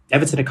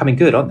Everton are coming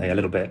good, aren't they? A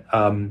little bit.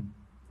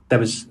 They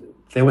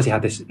obviously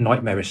had this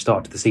nightmarish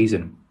start to the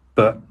season,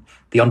 but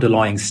the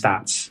underlying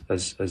stats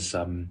as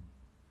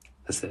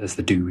the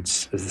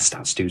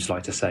stats dudes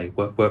like to say,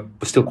 were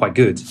still quite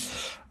good,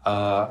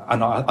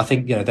 and I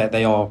think that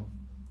they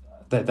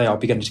are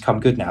beginning to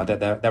come good now. That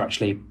they're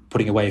actually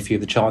putting away a few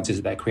of the chances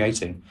that they're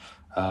creating,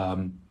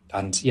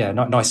 and yeah,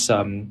 nice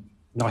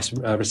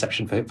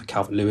reception for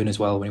Calvert-Lewin as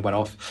well when he went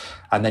off,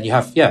 and then you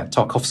have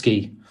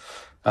Tarkowski,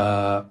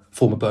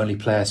 former Burnley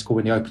player,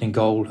 scoring the opening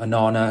goal,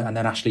 Onana, and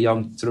then Ashley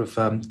Young sort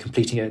of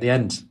completing it at the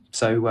end.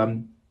 So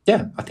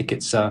I think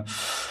it's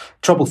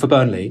trouble for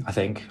Burnley. I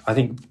think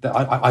that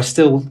I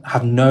still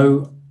have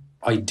no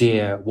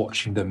idea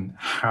watching them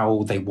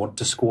how they want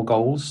to score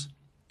goals.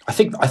 I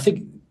think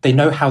they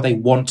know how they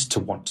want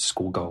to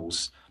score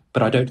goals,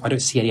 but I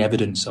don't see any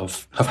evidence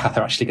of how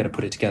they're actually going to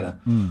put it together.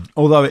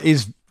 Although it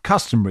is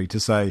customary to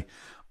say,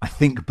 I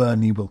think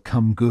Burnley will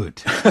come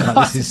good.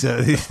 Like, this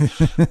is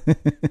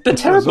they're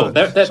terrible.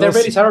 They're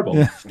really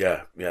terrible.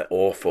 Yeah,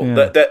 awful.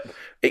 Yeah.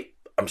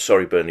 I'm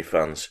sorry, Burnley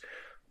fans.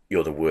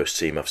 You're the worst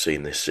team I've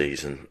seen this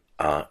season.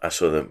 I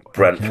saw them,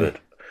 Brentford.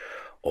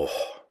 Okay.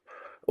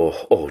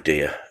 Oh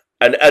dear.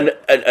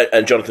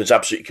 And Jonathan's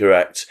absolutely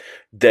correct.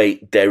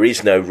 There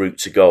is no route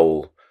to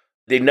goal.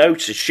 They know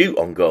to shoot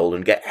on goal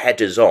and get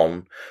headers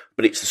on,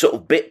 but it's the sort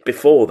of bit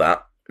before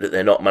that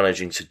they're not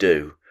managing to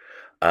do.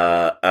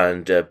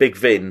 And Big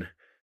Vin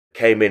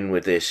came in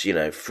with this,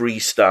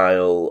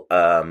 freestyle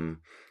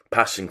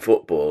passing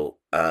football,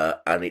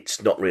 and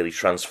it's not really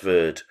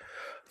transferred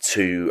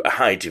to a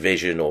high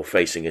division or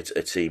facing a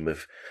team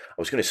of,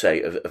 I was going to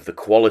say, of the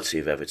quality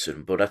of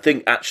Everton. But I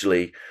think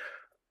actually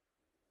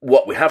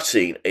what we have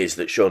seen is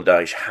that Sean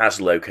Dyche has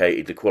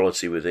located the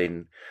quality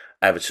within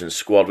Everton's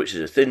squad, which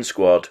is a thin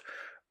squad,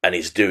 and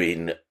is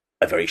doing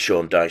a very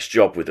Sean Dyche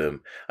job with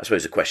them. I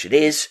suppose the question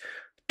is,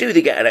 do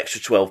they get an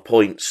extra 12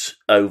 points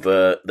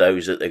over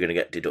those that they're going to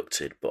get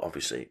deducted? But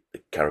obviously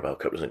the Carabao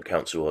Cup doesn't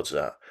count towards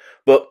that.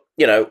 But,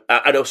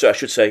 and also I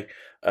should say,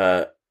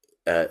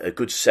 a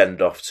good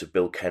send-off to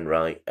Bill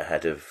Kenwright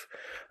ahead of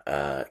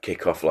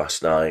kick-off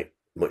last night.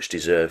 Much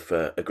deserved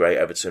for a great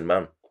Everton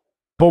man.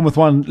 Bournemouth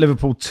 1,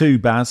 Liverpool 2,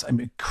 Baz.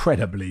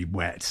 Incredibly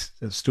wet.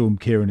 Storm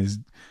Kieran is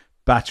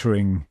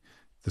battering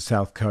the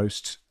South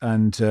Coast.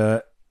 And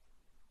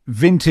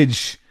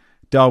vintage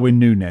Darwin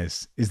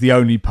Núñez is the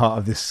only part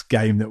of this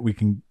game that we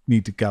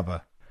need to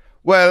cover.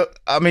 Well,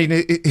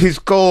 his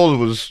goal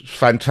was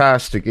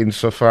fantastic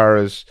insofar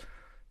as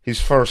his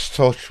first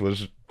touch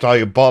was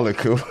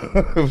diabolical.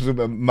 It was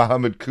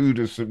Mohamed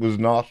Kudus, it was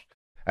not.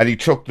 And he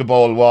took the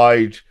ball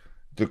wide.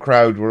 The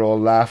crowd were all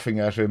laughing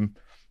at him.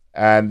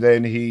 And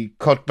then he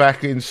cut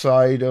back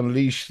inside,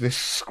 unleashed this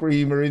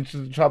screamer into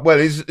the top. Well,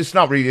 it's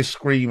not really a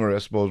screamer, I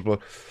suppose,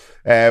 but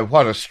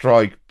what a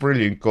strike.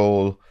 Brilliant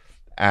goal.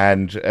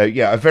 And,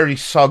 a very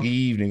soggy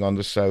evening on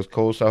the South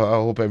Coast. I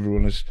hope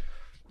everyone is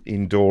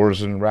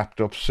indoors and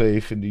wrapped up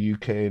safe in the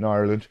UK and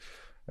Ireland,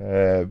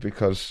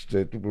 because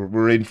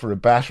we're in for a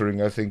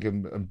battering, I think,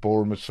 and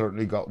Bournemouth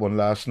certainly got one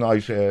last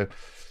night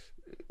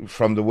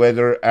from the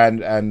weather.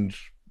 And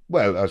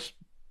well, as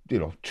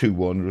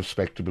 2-1,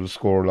 respectable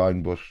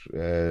scoreline, but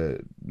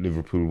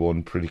Liverpool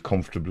won pretty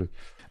comfortably.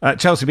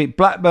 Chelsea beat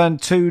Blackburn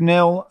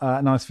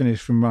 2-0. Nice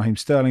finish from Raheem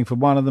Sterling for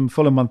one of them.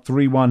 Fulham won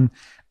 3-1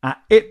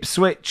 at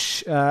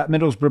Ipswich.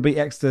 Middlesbrough beat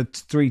Exeter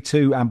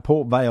 3-2, and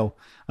Port Vale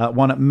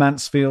won at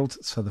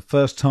Mansfield. So the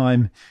first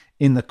time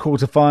in the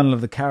quarter-final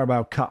of the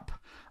Carabao Cup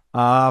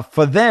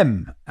for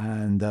them.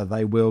 And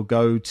they will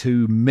go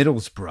to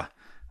Middlesbrough.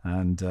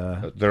 And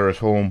they're at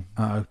home.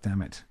 Oh,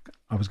 damn it.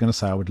 I was going to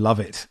say I would love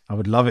it. I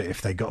would love it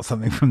if they got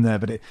something from there,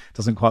 but it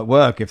doesn't quite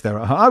work if they're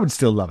at home. I would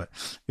still love it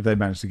if they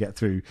managed to get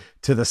through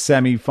to the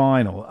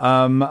semi-final.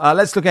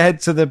 Let's look ahead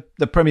to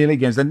the Premier League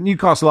games. And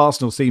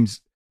Newcastle-Arsenal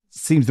seems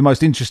the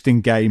most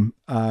interesting game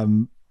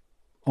on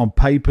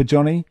paper,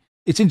 Johnny.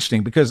 It's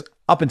interesting because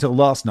up until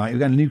last night,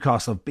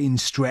 Newcastle have been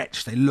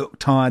stretched. They look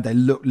tired. They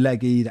look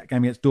leggy. That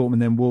game against Dortmund,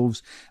 then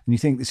Wolves. And you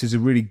think this is a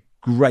really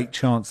great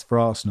chance for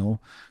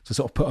Arsenal to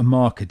sort of put a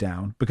marker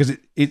down, because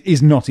it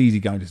is not easy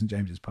going to St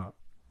James's Park.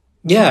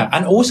 Yeah,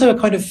 and also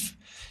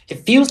it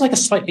feels like a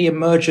slightly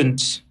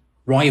emergent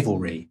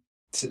rivalry,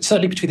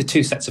 certainly between the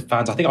two sets of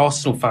fans. I think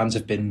Arsenal fans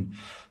have been,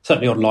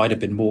 certainly online, have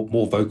been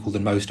more vocal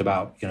than most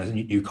about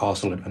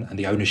Newcastle and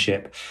the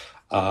ownership.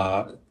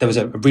 There was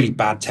a really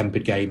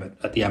bad-tempered game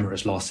at the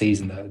Emirates last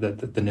season, the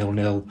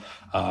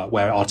 0-0,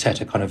 where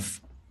Arteta kind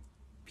of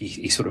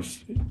he sort of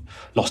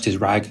lost his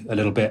rag a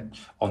little bit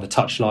on the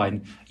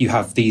touchline. You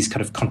have these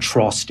kind of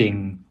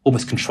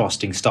almost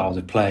contrasting styles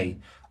of play,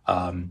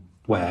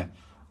 where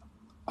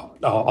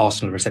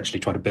Arsenal are essentially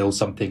trying to build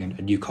something, and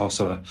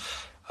Newcastle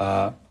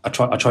are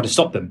trying to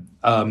stop them.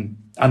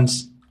 And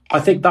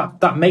I think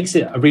that makes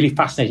it a really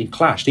fascinating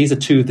clash. These are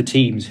two of the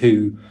teams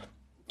who,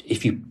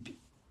 if you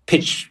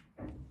pitch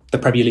the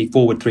Premier League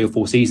forward 3 or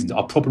 4 seasons,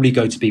 are probably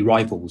going to be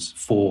rivals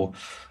for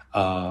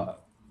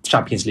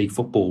Champions League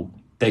football.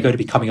 They're going to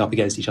be coming up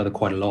against each other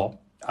quite a lot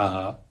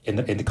in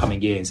the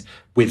coming years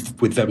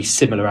with very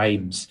similar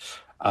aims.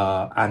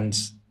 And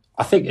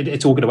I think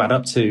it's all going to add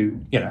up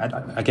to,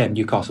 again,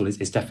 Newcastle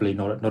is definitely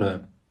not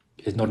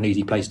an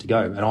easy place to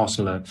go, and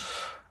Arsenal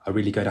are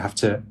really going to have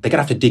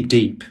to dig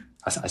deep,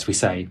 as we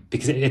say,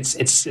 because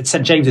it's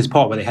St James's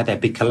Park where they had their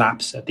big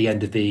collapse at the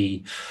end of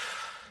the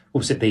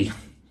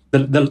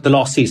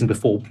last season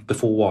before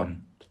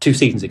one, 2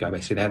 seasons ago,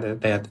 basically.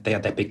 They had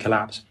their big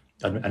collapse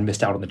and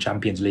missed out on the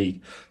Champions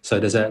League. So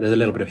there's a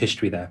little bit of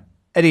history there.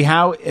 Eddie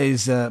Howe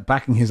is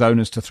backing his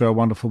owners to throw a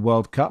wonderful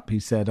World Cup. He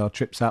said our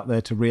trips out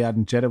there to Riyadh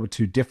and Jeddah were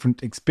 2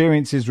 different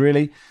experiences,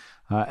 really.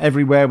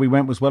 Everywhere we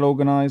went was well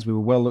organised. We were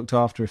well looked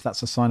after. If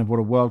that's a sign of what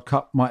a World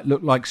Cup might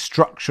look like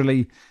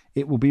structurally,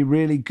 it will be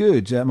really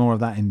good. More of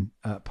that in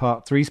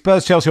part 3.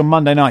 Spurs-Chelsea on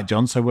Monday night,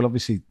 John. So we'll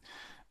obviously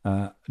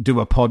do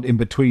a pod in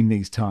between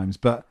these times.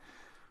 But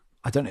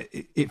I don't know.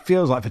 It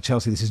feels like for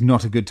Chelsea this is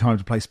not a good time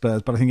to play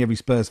Spurs, but I think every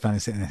Spurs fan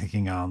is sitting there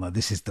thinking, "Oh no,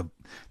 this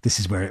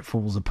is where it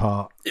falls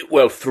apart."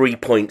 Well, 3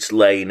 points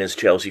lane, as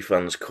Chelsea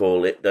fans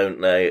call it, don't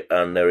they?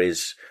 And there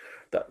is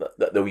that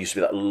there used to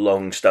be that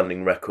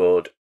long-standing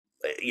record.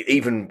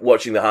 Even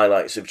watching the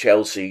highlights of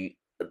Chelsea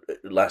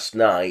last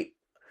night,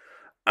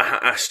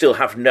 I still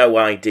have no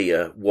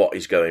idea what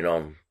is going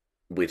on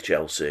with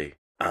Chelsea,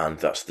 and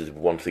that's the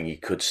one thing you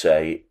could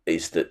say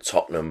is that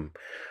Tottenham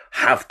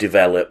have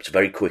developed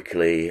very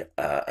quickly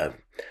an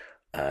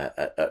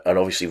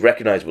obviously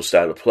recognisable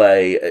style of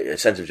play, a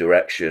sense of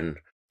direction.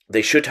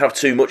 They should have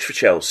too much for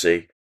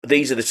Chelsea.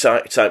 These are the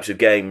types of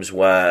games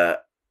where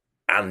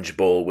Ange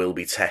ball will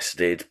be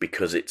tested,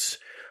 because it's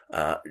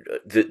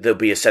there'll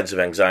be a sense of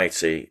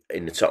anxiety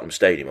in the Tottenham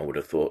Stadium, I would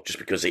have thought, just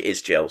because it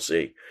is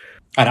Chelsea.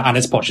 And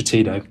it's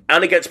Pochettino.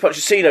 And against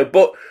Pochettino.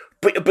 But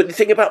the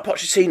thing about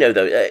Pochettino,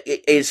 though,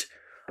 is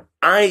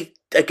I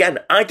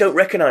don't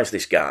recognise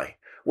this guy.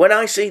 When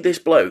I see this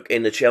bloke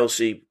in the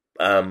Chelsea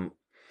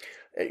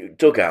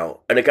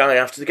dugout and a guy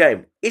after the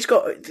game,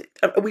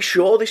 are we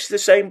sure this is the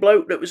same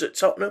bloke that was at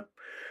Tottenham?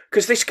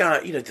 Because this guy,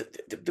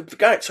 the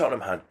guy at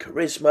Tottenham had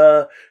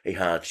charisma. He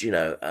had,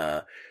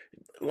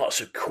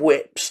 lots of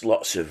quips,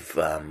 lots of,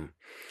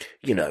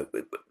 he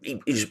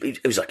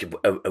was like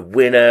a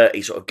winner.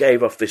 He sort of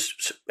gave off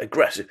this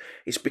aggressive.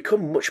 He's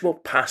become much more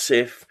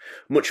passive,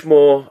 much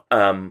more.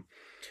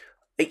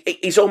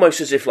 It's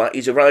almost as if like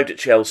he's arrived at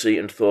Chelsea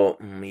and thought,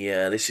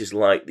 this is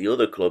like the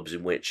other clubs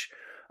in which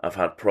I've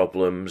had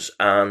problems,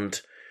 and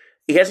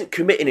he hasn't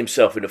committed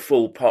himself in a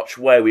full Poch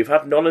way. We've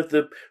had none of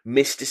the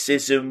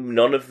mysticism,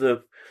 none of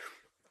the.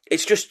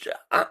 It's just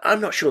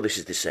I'm not sure this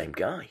is the same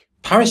guy.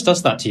 Paris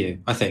does that to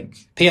you, I think.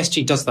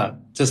 PSG does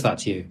that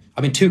to you.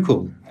 I mean,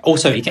 Tuchel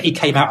also he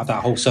came out of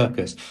that whole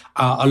circus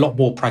a lot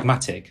more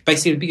pragmatic.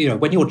 Basically,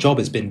 when your job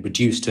has been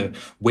reduced to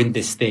win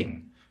this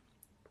thing.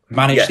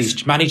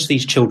 Manage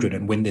these children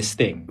and win this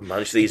thing.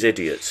 Manage these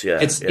idiots. Yeah,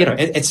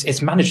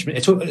 it's management.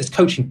 It's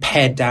coaching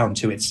pared down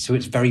to its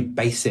very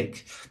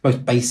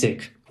most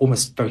basic,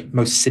 almost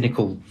most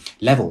cynical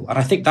level. And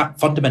I think that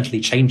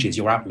fundamentally changes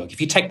your outlook.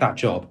 If you take that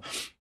job,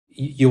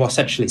 you are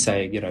essentially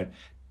saying,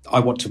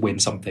 I want to win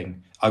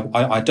something.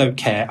 I don't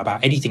care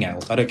about anything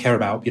else. I don't care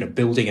about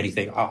building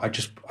anything.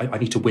 I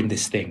need to win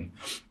this thing.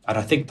 And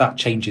I think that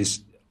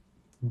changes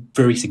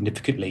very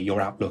significantly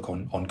your outlook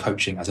on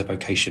coaching as a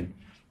vocation.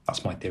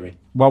 That's my theory.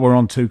 While we're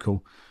on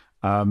Tuchel,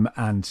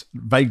 and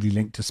vaguely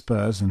linked to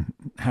Spurs and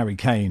Harry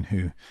Kane,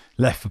 who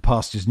left for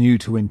pastures new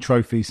to win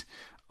trophies,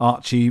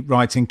 Archie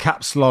writing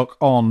caps lock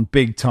on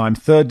big time.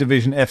 3rd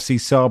Division FC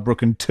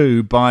Saarbrücken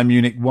 2, Bayern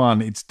Munich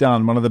 1. It's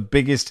done. One of the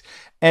biggest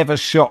ever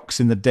shocks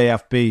in the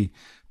DFB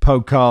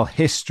Pokal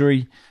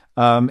history.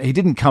 He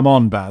didn't come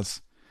on,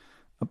 Baz,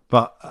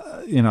 but,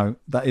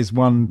 that is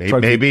one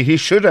trophy. Maybe he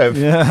should have.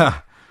 Yeah.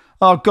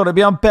 Oh, God, it'd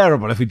be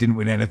unbearable if he didn't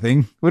win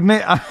anything, wouldn't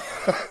it?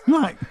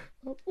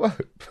 Well,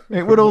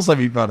 it would also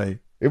be funny.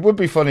 It would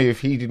be funny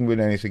if he didn't win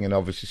anything and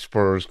obviously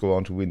Spurs go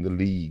on to win the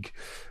league.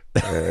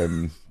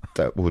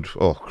 That would,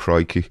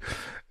 crikey.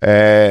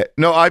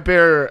 No, I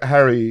bear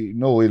Harry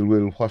no ill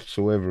will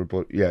whatsoever,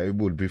 but yeah, it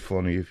would be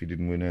funny if he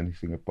didn't win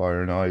anything at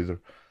Bayern either.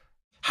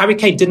 Harry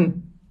Kane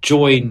didn't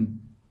join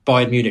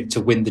Bayern Munich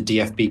to win the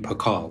DFB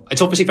Pokal.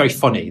 It's obviously very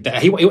funny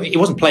that he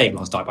wasn't playing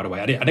last night, by the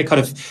way, and it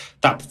kind of,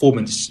 that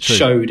performance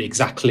showed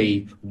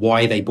exactly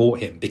why they bought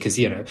him, because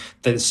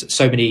there's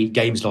so many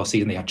games last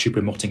season they had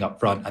Choupo-Moting up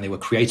front and they were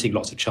creating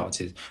lots of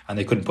chances and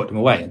they couldn't put them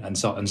away, and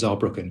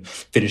Saarbrücken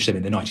finished them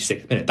in the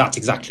 96th minute. That's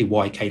exactly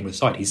why Kane was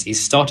signed.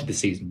 He's started the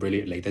season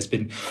brilliantly. There's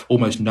been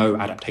almost no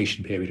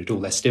adaptation period at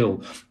all. They're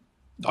still,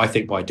 I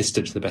think, by a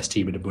distance, the best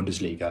team in the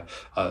Bundesliga.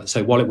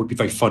 So while it would be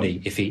very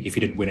funny if he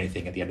didn't win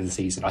anything at the end of the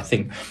season, I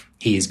think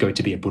he is going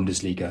to be a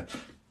Bundesliga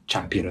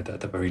champion at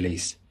the very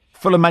least.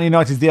 Fulham Man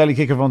United is the early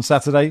kickoff on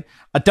Saturday.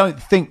 I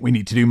don't think we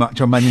need to do much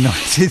on Man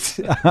United.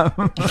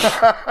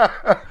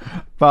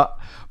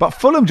 But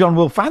Fulham, John,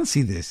 will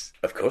fancy this.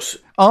 Of course.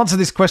 Answer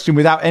this question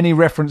without any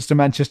reference to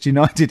Manchester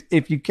United,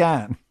 if you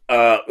can.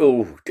 I'm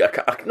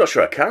not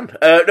sure I can.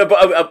 No,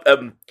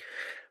 but...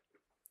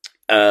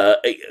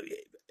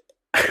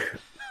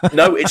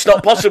 No, it's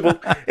not possible.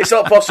 It's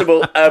not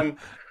possible.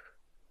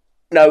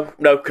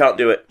 No, can't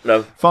do it.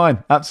 No.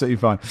 Fine, absolutely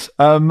fine.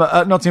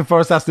 Nottingham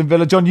Forest, Aston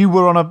Villa. John, you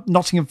were on a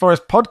Nottingham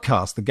Forest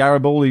podcast, the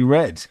Garibaldi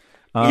Red.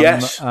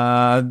 Yes.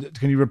 Can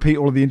you repeat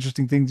all of the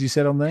interesting things you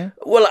said on there?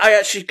 Well, I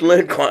actually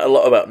learned quite a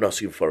lot about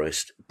Nottingham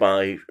Forest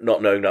by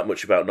not knowing that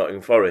much about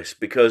Nottingham Forest,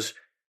 because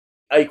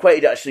I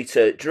equated actually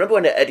to... Do you remember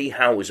when Eddie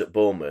Howe was at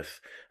Bournemouth?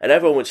 And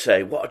everyone would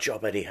say, what a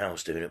job Eddie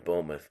Howe's doing at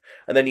Bournemouth.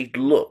 And then you'd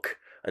look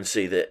and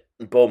see that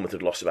Bournemouth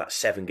had lost about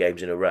 7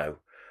 games in a row.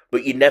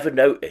 But you never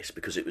noticed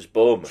because it was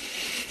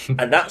Bournemouth.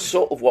 And that's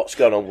sort of what's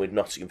gone on with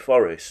Nottingham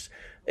Forest,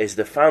 is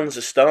the fans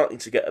are starting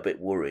to get a bit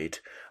worried.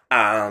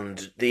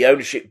 And the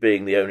ownership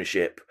being the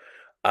ownership,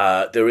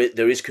 there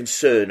is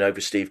concern over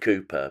Steve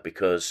Cooper,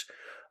 because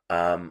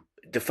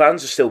the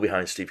fans are still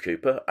behind Steve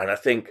Cooper. And I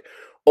think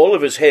all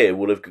of us here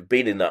will have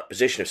been in that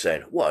position of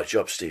saying, what a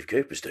job Steve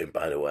Cooper's doing,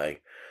 by the way.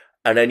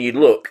 And then you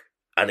look,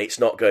 and it's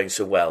not going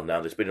so well.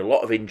 Now, there's been a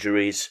lot of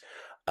injuries.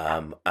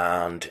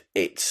 And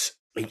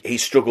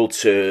he's struggled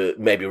to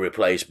maybe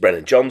replace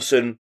Brennan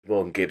Johnson,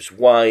 Morgan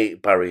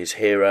Gibbs-White, Barry's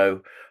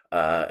hero,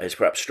 has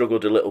perhaps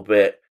struggled a little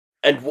bit.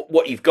 And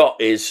what you've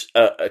got is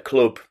a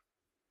club,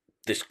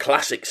 this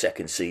classic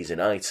second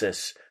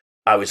season-itis.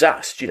 I was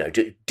asked,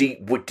 do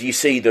you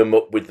see them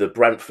up with the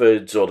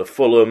Brentfords or the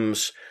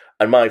Fulhams?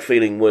 And my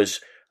feeling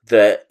was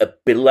they're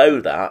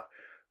below that,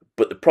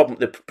 but the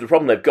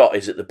problem they've got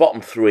is at the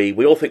bottom 3,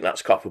 we all think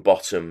that's copper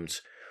bottomed.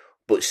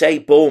 But say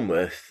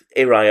Bournemouth,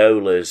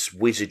 Iraola's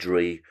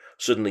wizardry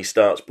suddenly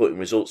starts putting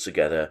results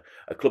together,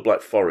 a club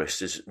like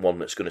Forest is one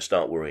that's going to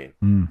start worrying.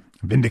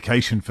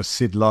 Vindication for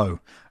Sid Lowe.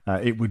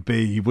 It would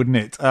be, wouldn't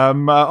it?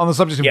 On the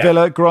subject of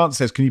Villa, Grant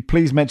says, can you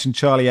please mention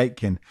Charlie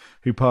Aitken,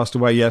 who passed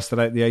away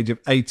yesterday at the age of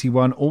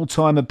 81,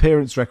 all-time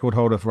appearance record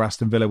holder for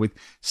Aston Villa with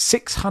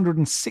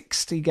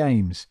 660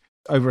 games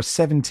over a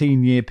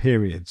 17-year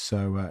period.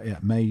 So,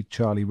 may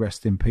Charlie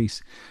rest in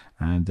peace.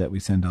 And we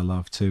send our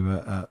love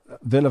to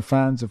Villa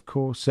fans, of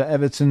course.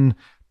 Everton,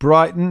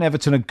 Brighton.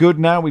 Everton are good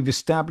now. We've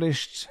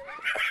established.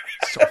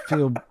 Sort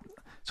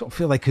of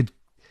feel they could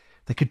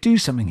do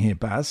something here,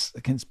 Baz,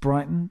 against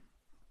Brighton.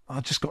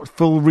 I just got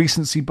full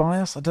recency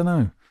bias. I don't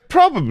know.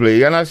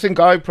 Probably, and I think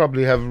I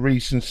probably have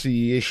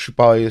recency-ish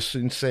bias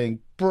in saying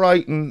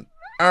Brighton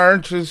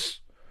aren't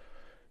as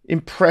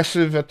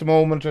impressive at the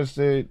moment as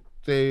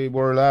they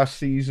were last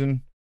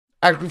season.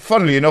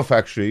 Funnily enough,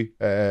 actually,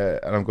 and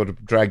I'm going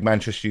to drag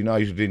Manchester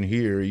United in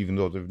here, even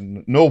though they've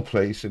no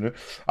place in it.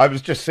 I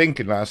was just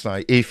thinking last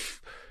night,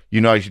 if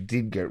United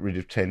did get rid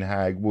of Ten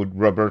Hag, would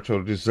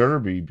Roberto De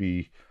Zerbi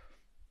be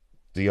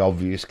the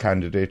obvious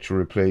candidate to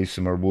replace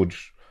him, or would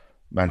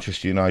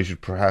Manchester United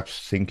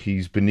perhaps think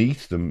he's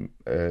beneath them,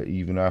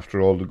 even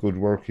after all the good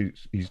work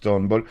he's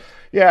done? But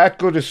yeah, at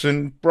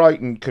Goodison,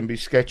 Brighton can be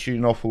sketchy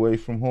enough away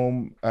from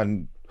home,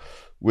 and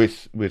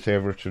with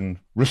Everton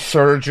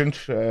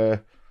resurgent,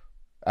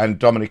 and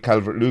Dominic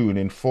Calvert-Lewin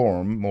in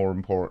form, more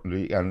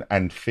importantly,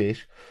 and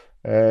fit,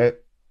 I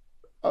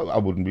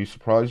wouldn't be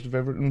surprised if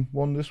Everton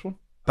won this one.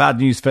 Bad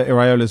news for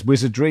Iraola's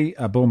wizardry.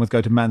 Bournemouth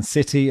go to Man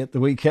City at the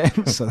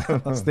weekend, so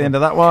that's the end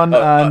of that one.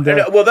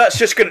 Well, that's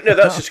just going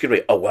to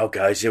be, oh, wow,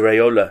 guys,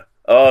 Iraola.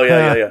 Oh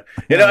yeah.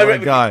 You know,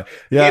 What a guy.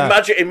 Yeah.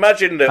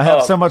 Imagine that. I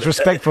have so much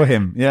respect for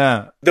him.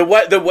 Yeah. The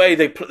way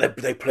they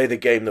play the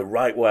game the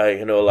right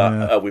way and all that.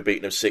 Yeah. We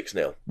beating them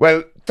 6-0.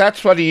 Well,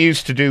 that's what he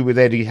used to do with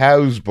Eddie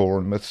Howe's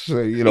Bournemouth.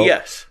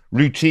 Yes.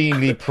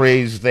 Routinely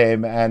praise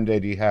them and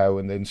Eddie Howe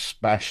and then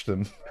smash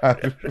them.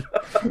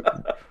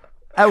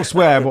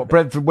 Elsewhere,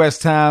 Brentford,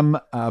 West Ham,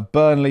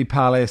 Burnley,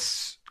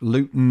 Palace,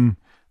 Luton,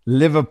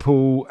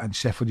 Liverpool, and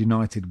Sheffield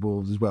United,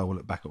 Wolves as well. We'll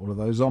look back at all of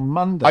those on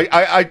Monday.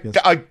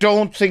 I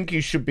don't think you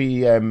should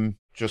be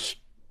just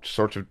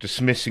sort of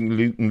dismissing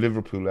Luton,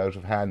 Liverpool out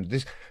of hand.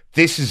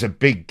 This is a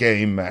big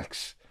game,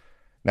 Max.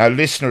 Now,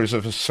 listeners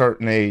of a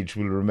certain age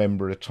will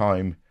remember a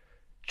time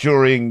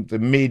during the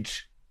mid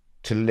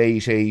to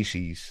late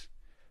 80s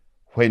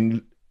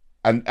when,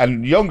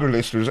 and younger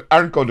listeners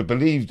aren't going to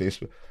believe this,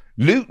 but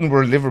Luton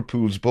were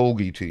Liverpool's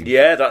bogey team.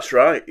 Yeah, that's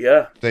right.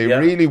 Yeah. They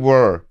really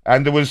were.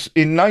 And there was,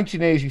 in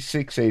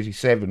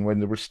 1986-87, when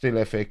there were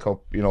still FA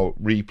Cup,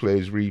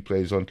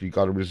 replays until you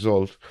got a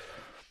result,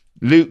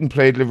 Luton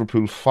played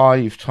Liverpool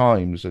 5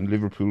 times and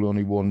Liverpool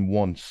only won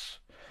once.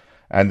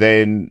 And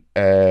then,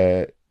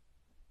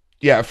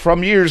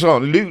 from years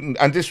on, Luton,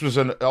 and this was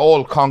an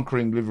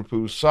all-conquering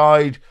Liverpool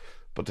side,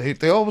 but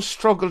they always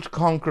struggled to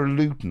conquer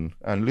Luton,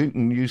 and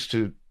Luton used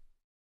to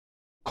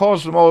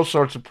cause them all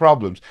sorts of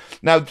problems.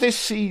 Now, this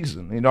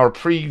season, in our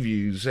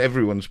previews,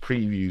 everyone's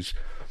previews,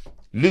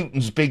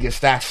 Luton's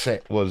biggest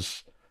asset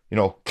was,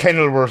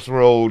 Kenilworth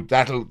Road.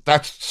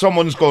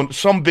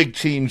 Some big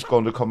team's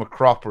going to come a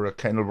cropper at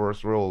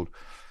Kenilworth Road.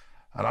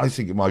 And I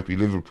think it might be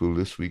Liverpool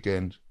this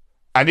weekend.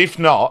 And if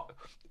not,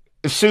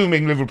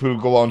 assuming Liverpool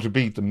go on to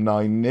beat them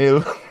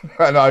 9-0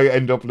 and I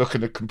end up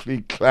looking a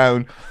complete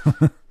clown,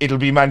 it'll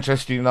be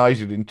Manchester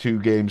United in 2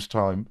 games'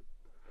 time.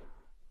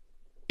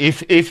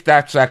 If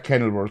that's at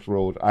Kenilworth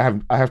Road, I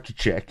have to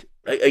check.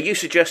 Are you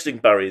suggesting,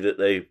 Barry, that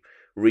they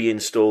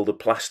reinstall the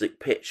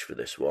plastic pitch for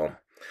this one?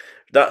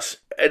 That's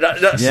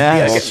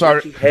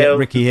sorry,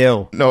 Ricky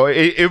Hill. No,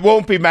 it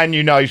won't be Man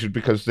United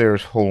because they're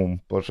at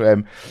home. But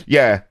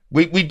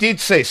we did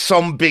say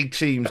some big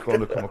team's going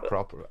to come a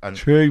cropper. And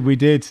true, we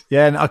did.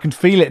 Yeah, and I can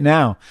feel it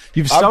now.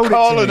 You've sold it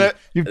to me.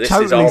 You've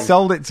totally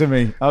sold it to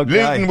me.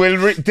 Okay.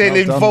 Luton they'll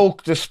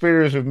invoke the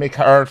spirit of Mick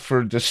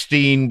Hartford, the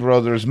Steen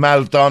brothers,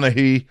 Mal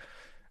Donaghy,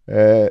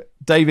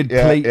 David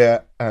Pleat.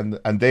 Yeah,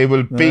 and they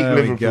will beat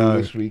Liverpool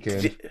this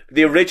weekend.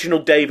 The original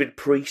David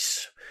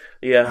Priest.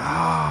 Yeah.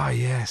 Ah,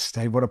 yes,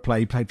 Dave. What a play.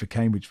 He played for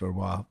Cambridge for a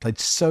while. Played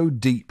so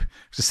deep. He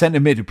was a centre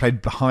mid who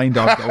played behind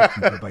our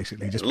goalkeeper,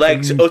 basically. Just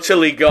legs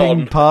utterly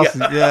gone. Passes.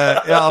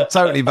 Yeah,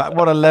 totally back.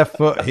 What a left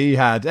foot he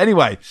had.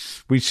 Anyway,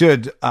 we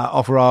should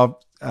offer our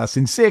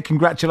sincere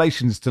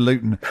congratulations to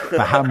Luton for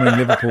hammering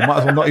Liverpool. Might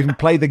as well not even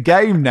play the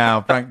game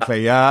now,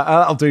 frankly.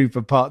 I'll do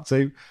for part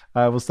 2.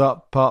 We'll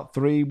start part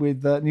 3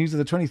 with news of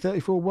the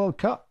 2034 World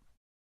Cup.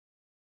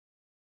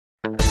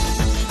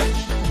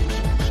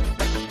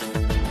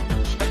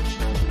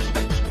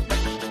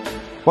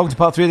 Welcome to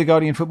part 3 of the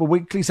Guardian Football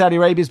Weekly. Saudi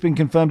Arabia has been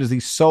confirmed as the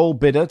sole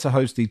bidder to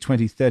host the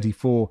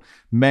 2034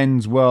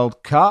 Men's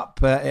World Cup.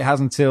 It has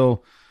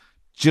until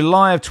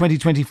July of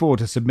 2024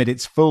 to submit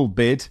its full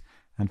bid,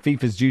 and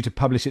FIFA's due to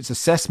publish its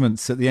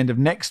assessments at the end of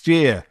next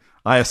year.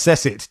 I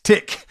assess it.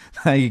 Tick.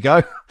 There you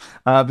go.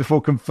 Before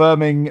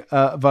confirming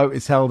vote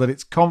is held at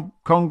its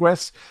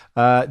Congress.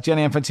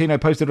 Gianni Infantino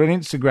posted on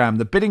Instagram,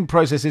 the bidding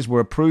processes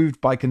were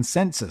approved by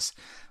consensus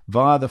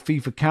via the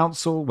FIFA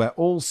Council, where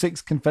all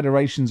 6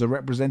 confederations are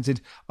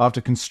represented after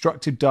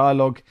constructive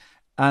dialogue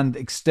and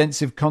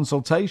extensive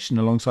consultation,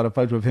 alongside a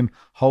photo of him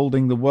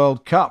holding the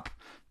World Cup.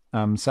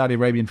 Saudi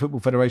Arabian Football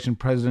Federation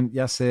President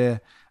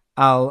Yasser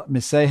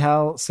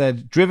Al-Misehal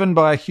said, driven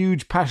by a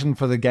huge passion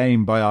for the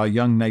game by our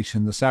young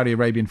nation, the Saudi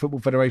Arabian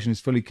Football Federation is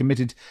fully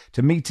committed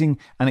to meeting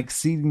and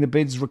exceeding the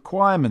bid's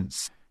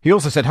requirements. He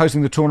also said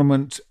hosting the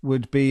tournament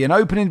would be an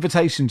open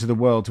invitation to the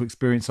world to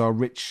experience our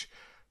rich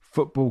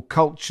football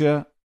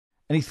culture.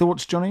 Any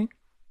thoughts, Johnny?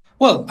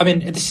 Well, I mean,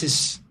 this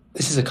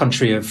is a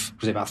country of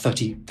about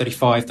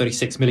 35,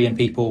 36 million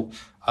people.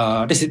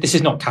 This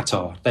is not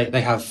Qatar.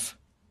 They have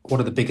one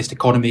of the biggest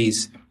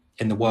economies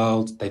in the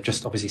world. They've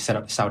just obviously set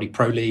up the Saudi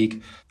Pro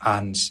League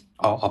and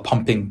are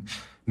pumping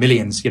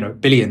millions,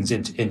 billions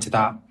into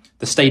that.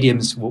 The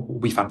stadiums will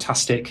be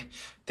fantastic.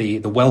 The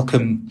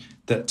welcome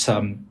that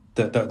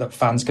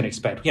fans can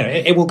expect,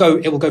 it will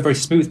go very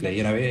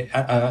smoothly,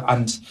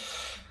 and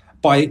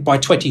by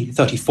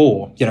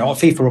 2034,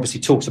 FIFA obviously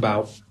talks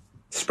about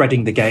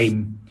spreading the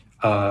game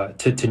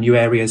to new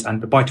areas,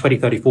 and by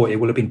 2034 it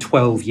will have been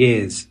 12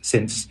 years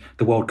since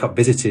the World Cup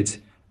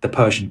visited the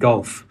Persian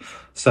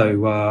Gulf.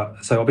 So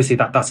obviously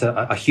that's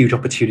a huge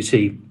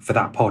opportunity for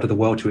that part of the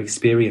world to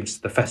experience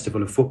the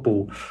festival of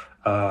football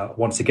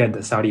once again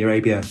that Saudi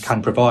Arabia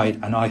can provide.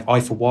 And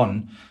I for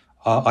one,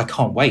 I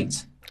can't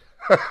wait.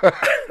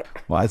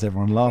 Why is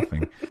everyone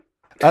laughing?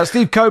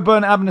 Steve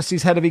Coburn,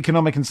 Amnesty's head of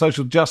economic and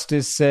social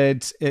justice,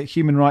 said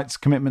human rights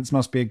commitments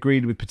must be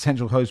agreed with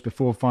potential hosts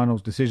before final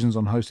decisions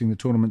on hosting the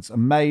tournaments are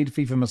made.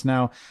 FIFA must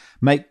now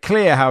make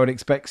clear how it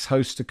expects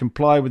hosts to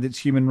comply with its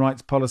human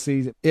rights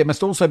policies. It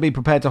must also be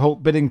prepared to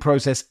halt bidding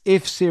process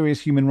if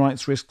serious human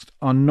rights risks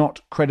are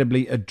not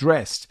credibly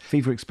addressed.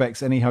 FIFA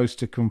expects any host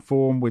to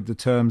conform with the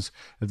terms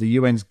of the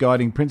UN's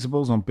guiding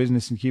principles on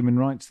business and human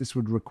rights. This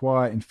would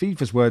require, in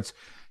FIFA's words,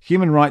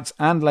 human rights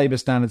and labour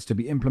standards to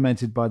be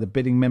implemented by the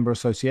bidding member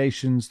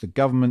associations, the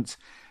government,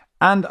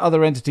 and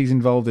other entities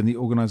involved in the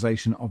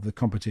organisation of the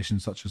competition,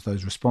 such as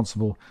those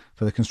responsible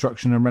for the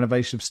construction and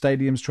renovation of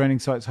stadiums, training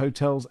sites,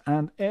 hotels,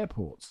 and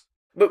airports.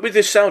 But with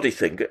this Saudi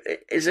thing,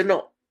 is it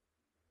not?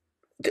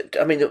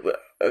 I mean,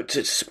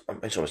 it's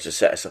almost to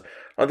set aside.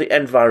 I think the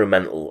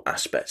environmental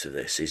aspect of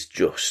this is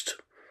just,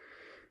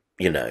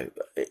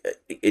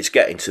 it's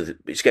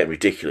getting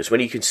ridiculous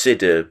when you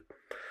consider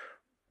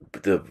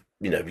the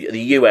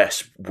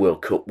US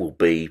World Cup will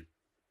be,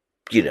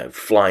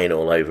 flying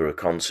all over a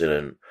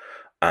continent,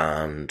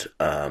 and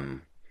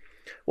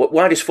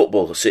why does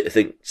football seem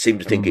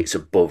to think it's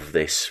above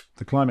this?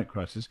 The climate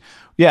crisis.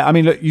 Yeah, I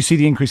mean, look, you see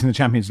the increase in the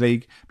Champions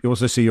League. You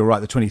also see, you're right,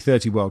 the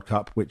 2030 World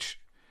Cup, which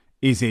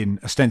is in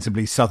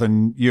ostensibly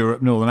Southern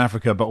Europe, Northern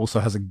Africa, but also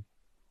has a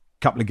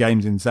couple of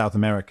games in South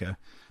America.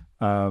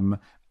 And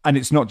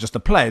it's not just the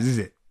players, is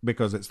it?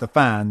 Because it's the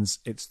fans,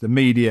 it's the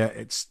media,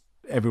 it's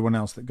everyone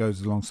else that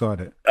goes alongside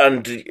it.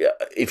 And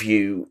if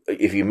you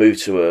move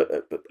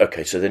to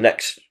so the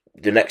next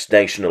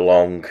nation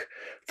along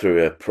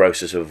through a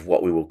process of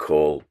what we will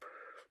call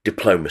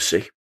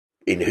diplomacy,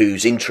 in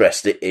whose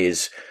interest it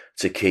is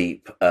to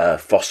keep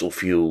fossil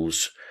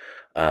fuels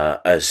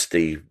as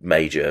the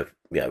major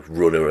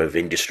runner of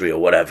industry or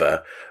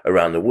whatever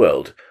around the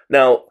world.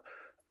 Now,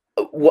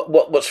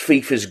 what's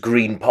FIFA's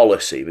green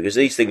policy? Because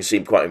these things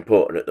seem quite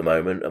important at the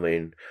moment. I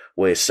mean,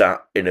 we're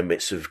sat in the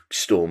midst of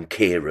Storm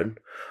Kieran.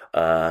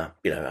 I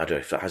don't know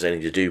if that has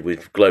anything to do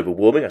with global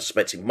warming. I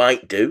suspect it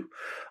might do.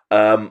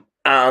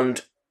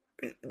 And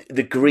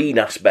the green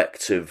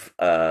aspect of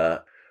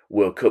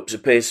World Cups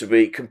appears to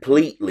be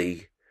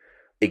completely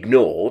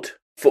ignored.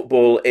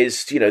 Football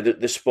is,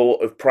 the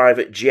sport of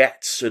private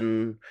jets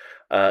and,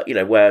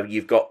 where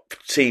you've got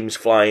teams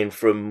flying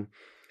from,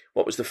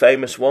 what was the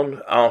famous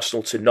one?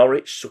 Arsenal to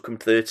Norwich, took them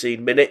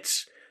 13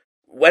 minutes.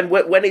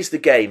 When is the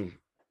game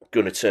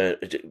going to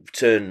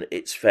turn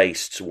its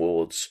face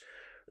towards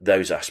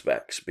those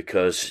aspects?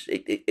 Because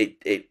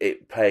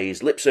it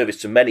pays lip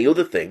service to many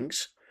other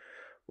things.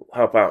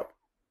 How about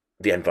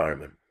the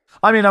environment?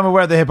 I mean, I'm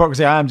aware of the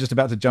hypocrisy. I am just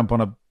about to jump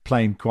on a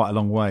plane quite a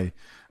long way,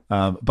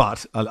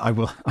 but I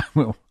will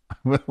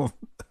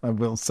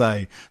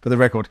say, for the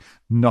record,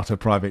 not a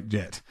private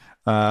jet.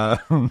 I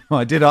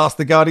did ask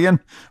The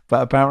Guardian,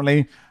 but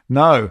apparently,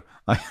 no,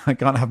 I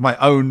can't have my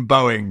own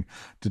Boeing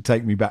to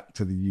take me back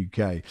to the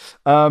UK.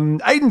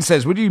 Aidan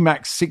says, would you,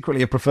 Max,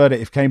 secretly have preferred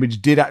it if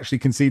Cambridge did actually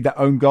concede their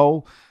own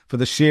goal for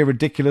the sheer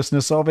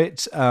ridiculousness of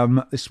it?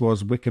 This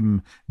was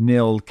Wickham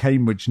 0,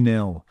 Cambridge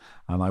 0.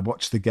 And I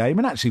watched the game,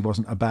 and actually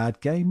wasn't a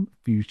bad game. A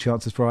few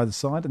chances for either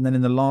side. And then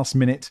in the last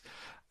minute,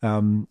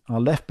 our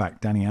left back,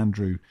 Danny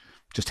Andrew,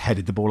 just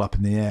headed the ball up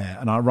in the air.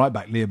 And our right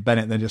back, Liam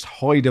Bennett, then just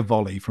hoyed a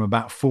volley from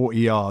about 40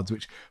 yards,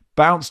 which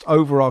bounced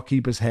over our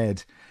keeper's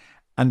head.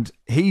 And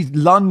he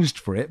lunged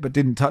for it, but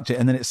didn't touch it.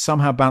 And then it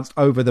somehow bounced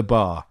over the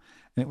bar.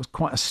 And it was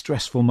quite a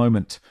stressful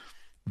moment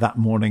that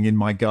morning in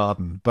my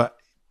garden. But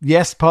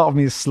yes, part of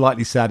me is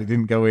slightly sad it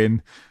didn't go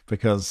in,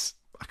 because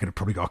I could have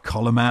probably got a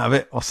column out of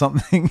it or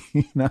something,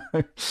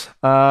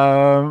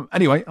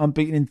 Anyway, I'm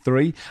beaten in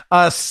 3.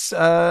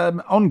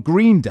 On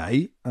Green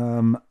Day,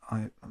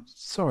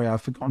 sorry,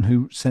 I've forgotten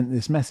who sent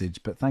this message,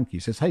 but thank you.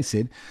 It says, hey,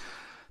 Sid,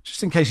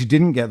 just in case you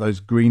didn't get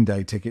those Green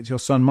Day tickets, your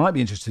son might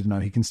be interested to know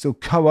he can still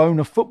co-own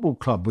a football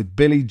club with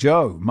Billy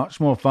Joe. Much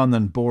more fun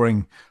than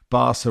boring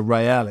Barca,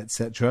 Real,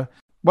 etc.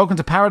 Welcome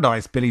to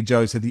paradise, Billy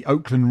Joe, said the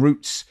Oakland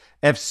Roots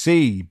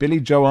FC. Billy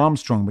Joe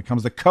Armstrong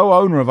becomes the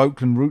co-owner of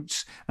Oakland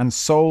Roots and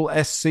Seoul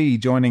SC,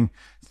 joining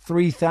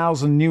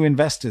 3,000 new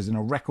investors in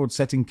a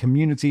record-setting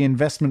community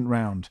investment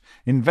round.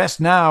 Invest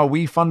now,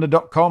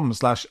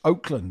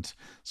 wefunder.com/Oakland,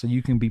 so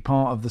you can be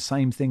part of the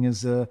same thing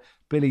as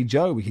Billy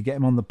Joe. We could get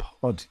him on the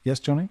pod.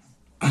 Yes, Johnny?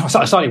 I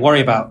slightly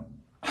worry about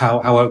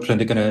how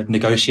Oakland are going to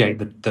negotiate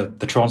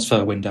the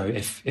transfer window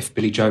if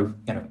Billy Joe,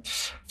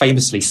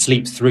 famously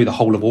sleeps through the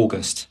whole of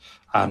August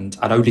and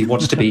only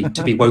wants to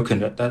be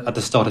woken at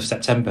the start of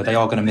September. They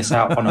are going to miss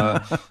out on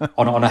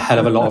a hell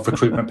of a lot of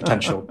recruitment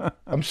potential.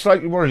 I'm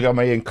slightly worried I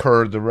may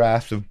incur the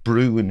wrath of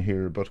Brewin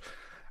here, but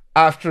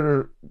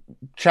after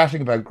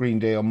chatting about Green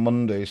Day on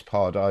Monday's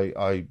pod,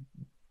 I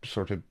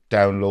sort of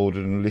downloaded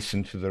and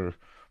listened to their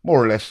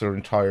more or less their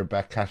entire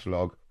back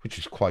catalogue, which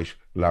is quite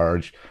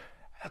large.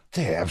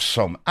 They have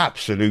some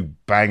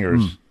absolute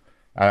bangers.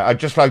 I'd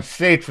just like to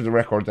state for the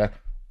record that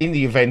in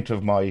the event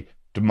of my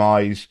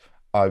demise,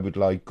 I would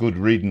like Good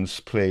Riddance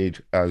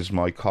played as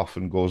my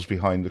coffin goes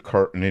behind the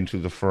curtain into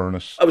the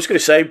furnace. I was going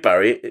to say,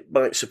 Barry, it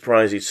might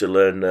surprise you to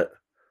learn that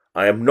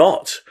I am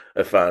not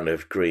a fan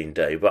of Green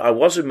Day, but I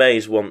was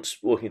amazed once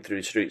walking through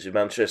the streets of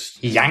Manchester.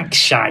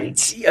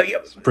 Yankshite. Yeah.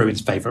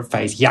 Bruin's favourite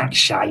phrase,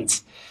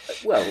 Yankshite.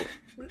 Well,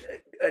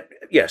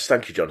 yes,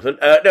 thank you, Jonathan.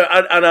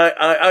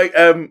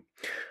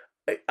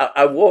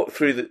 I walked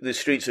through the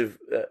streets of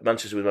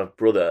Manchester with my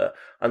brother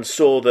and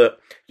saw that,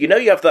 you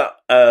have that,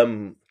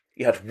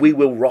 you had We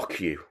Will Rock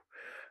You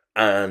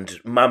and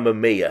Mamma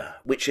Mia,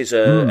 which is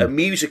a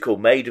musical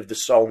made of the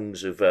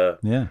songs of...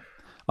 Yeah.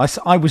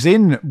 I was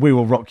in We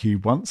Will Rock You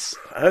once.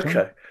 Okay.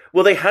 John.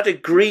 Well, they had a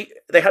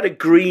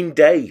Green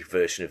Day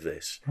version of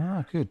this.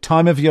 Ah, good.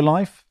 Time of Your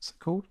Life, is it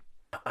called?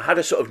 I had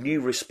a sort of new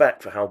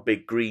respect for how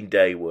big Green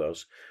Day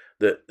was.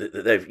 That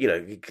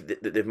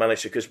they've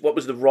managed to, because what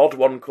was the Rod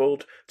one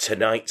called?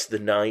 Tonight's the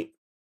Night.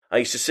 I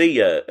used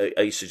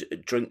to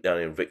drink down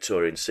in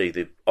Victoria and see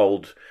the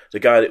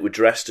guy that was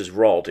dressed as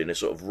Rod in a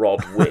sort of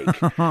Rod wig,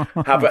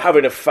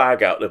 having a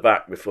fag out the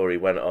back before he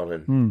went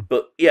on.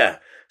 But yeah,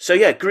 so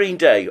yeah, Green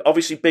Day,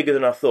 obviously bigger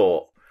than I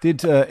thought.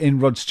 Did in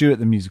Rod Stewart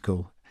the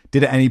musical?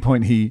 Did at any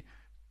point he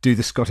do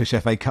the Scottish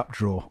FA Cup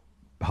draw?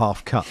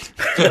 Half cut.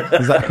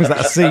 Was that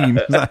a scene?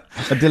 Was that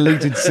a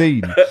deleted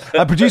scene?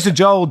 Producer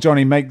Joel,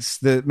 Johnny, makes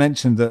the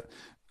mention that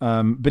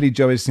Billy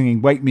Joe is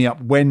singing "Wake Me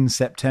Up When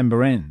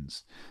September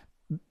Ends."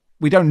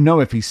 We don't know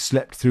if he's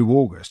slept through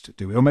August,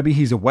 do we? Or maybe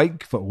he's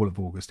awake for all of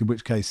August, in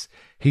which case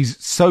he's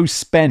so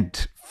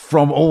spent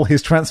from all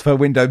his transfer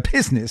window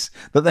business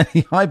that then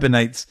he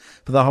hibernates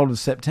for the whole of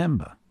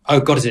September.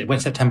 Oh God, is it when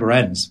September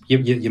ends?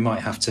 You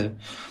might have to.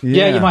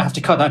 Yeah, you might have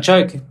to cut that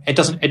joke. It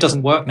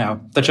doesn't work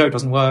now. The joke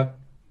doesn't work.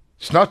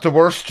 It's not the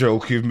worst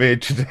joke you've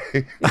made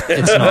today.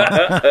 It's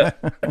not.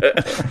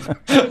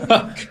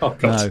 Oh,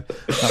 God.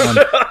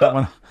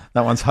 No,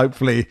 that one's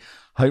hopefully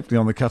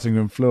on the cutting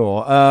room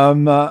floor.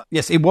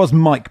 Yes, it was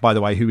Mike, by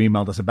the way, who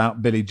emailed us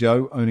about Billy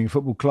Joe owning a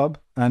football club.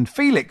 And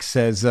Felix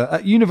says,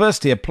 at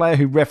university, a player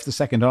who reffed the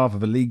second half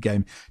of a league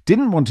game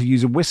didn't want to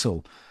use a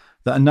whistle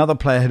that another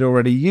player had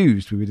already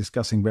used. We were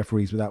discussing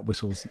referees without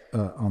whistles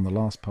on the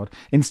last pod.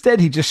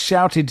 Instead, he just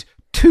shouted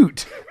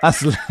toot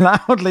as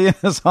loudly and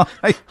as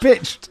high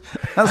pitched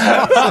as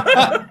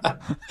possible.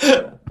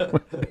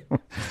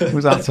 It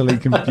was utterly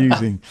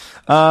confusing.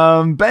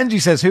 Benji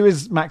says, who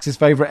is Max's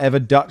favourite ever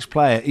Dutch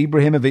player,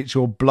 Ibrahimovic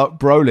or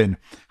Brolin?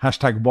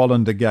 Hashtag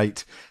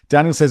Wallendergate.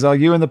 Daniel says, are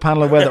you and the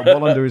panel aware that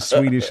Wallander is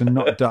Swedish and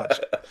not Dutch?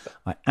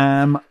 I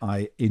am.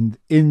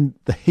 In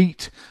the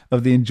heat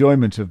of the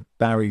enjoyment of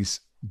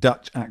Barry's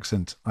Dutch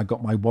accent, I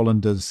got my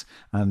Wallanders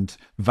and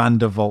Van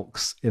der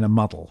Volks in a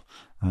muddle.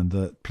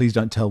 And please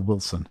don't tell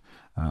Wilson.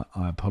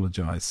 I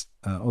apologise.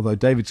 Although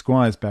David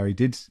Squires, Barry,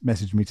 did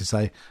message me to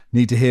say,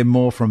 need to hear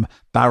more from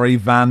Barry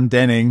Van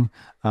Denning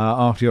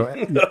after your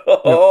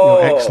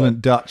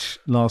excellent Dutch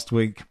last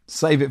week.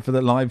 Save it for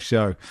the live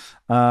show.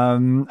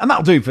 And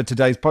that'll do for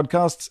today's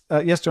podcast.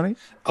 Yes, Johnny?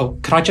 Oh,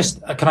 can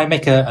I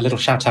make a little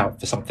shout out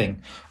for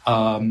something?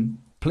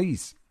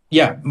 Please.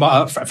 Yeah,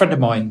 a friend of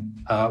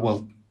mine,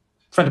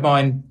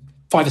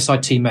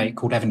 five-a-side teammate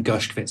called Evan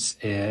Gershkovitz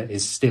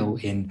is still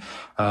in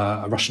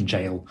a Russian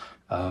jail.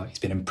 He's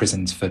been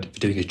imprisoned for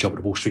doing his job at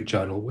the Wall Street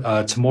Journal.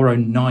 Tomorrow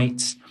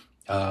night,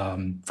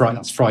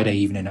 that's Friday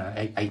evening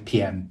at 8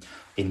 p.m.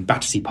 in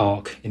Battersea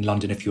Park in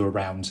London, if you're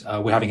around.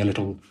 We're having a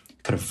little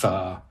kind of,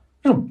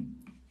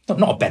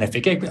 not a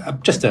benefit game,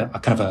 just a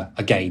kind of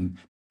a game.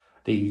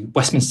 The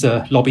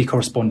Westminster lobby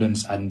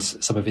correspondent and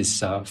some of his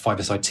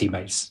five-a-side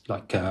teammates,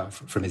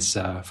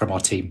 from our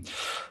team,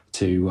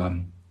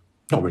 to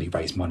not really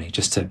raise money,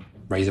 just to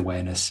raise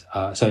awareness.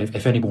 So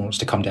if anyone wants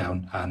to come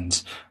down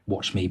and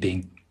watch me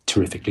being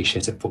terrifically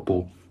shit at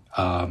football,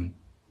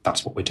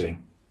 that's what we're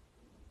doing.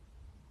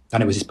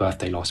 And it was his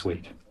birthday last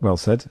week. Well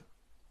said.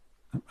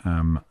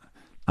 And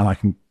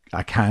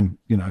I can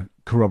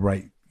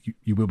corroborate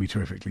you will be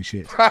terrifically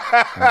shit.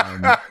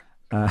 And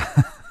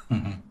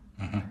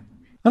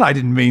I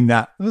didn't mean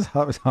that. It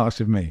was harsh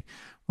of me,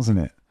 wasn't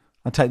it?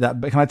 I take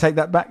that. Can I take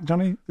that back,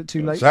 Johnny? Is it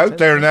too late? It's out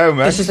there now,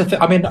 man. This is the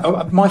thing. I mean,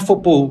 my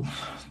football.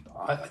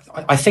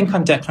 I think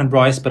I'm Declan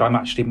Rice, but I'm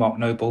actually Mark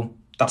Noble.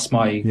 That's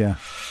my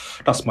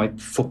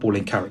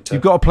footballing character.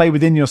 You've got to play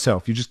within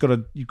yourself. You've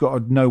got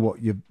to know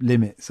what your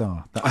limits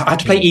are. I had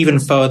to play even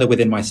further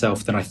within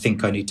myself than I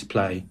think I need to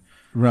play.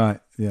 Right.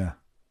 Yeah.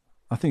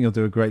 I think you'll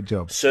do a great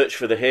job. Search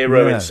for the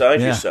hero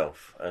inside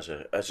yourself as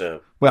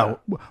a.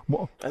 Well,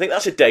 I think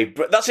that's a Dave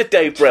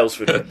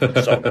Brailsford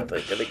song. I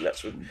think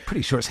that's.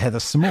 Pretty sure it's Heather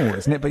Small,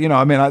 isn't it? But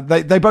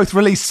they both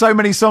released so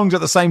many songs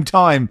at the same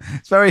time.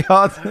 It's very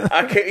hard.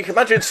 You can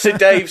imagine Sir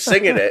Dave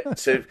singing it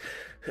to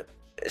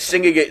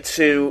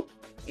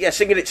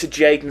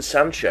Jadon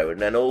Sancho, and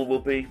then all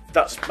will be.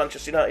 That's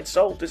Manchester United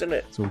sold, isn't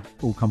it? It's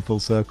all come full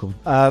circle.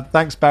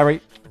 Thanks,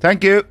 Barry.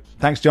 Thank you.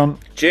 Thanks, John.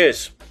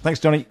 Cheers. Thanks,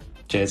 Johnny.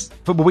 Cheers.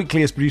 Football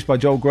Weekly is produced by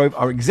Joel Grove.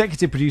 Our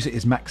executive producer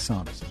is Max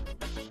Sanders.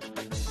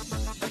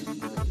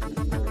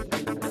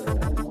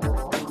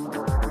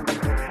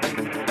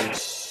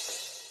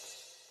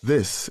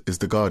 This is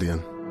The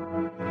Guardian.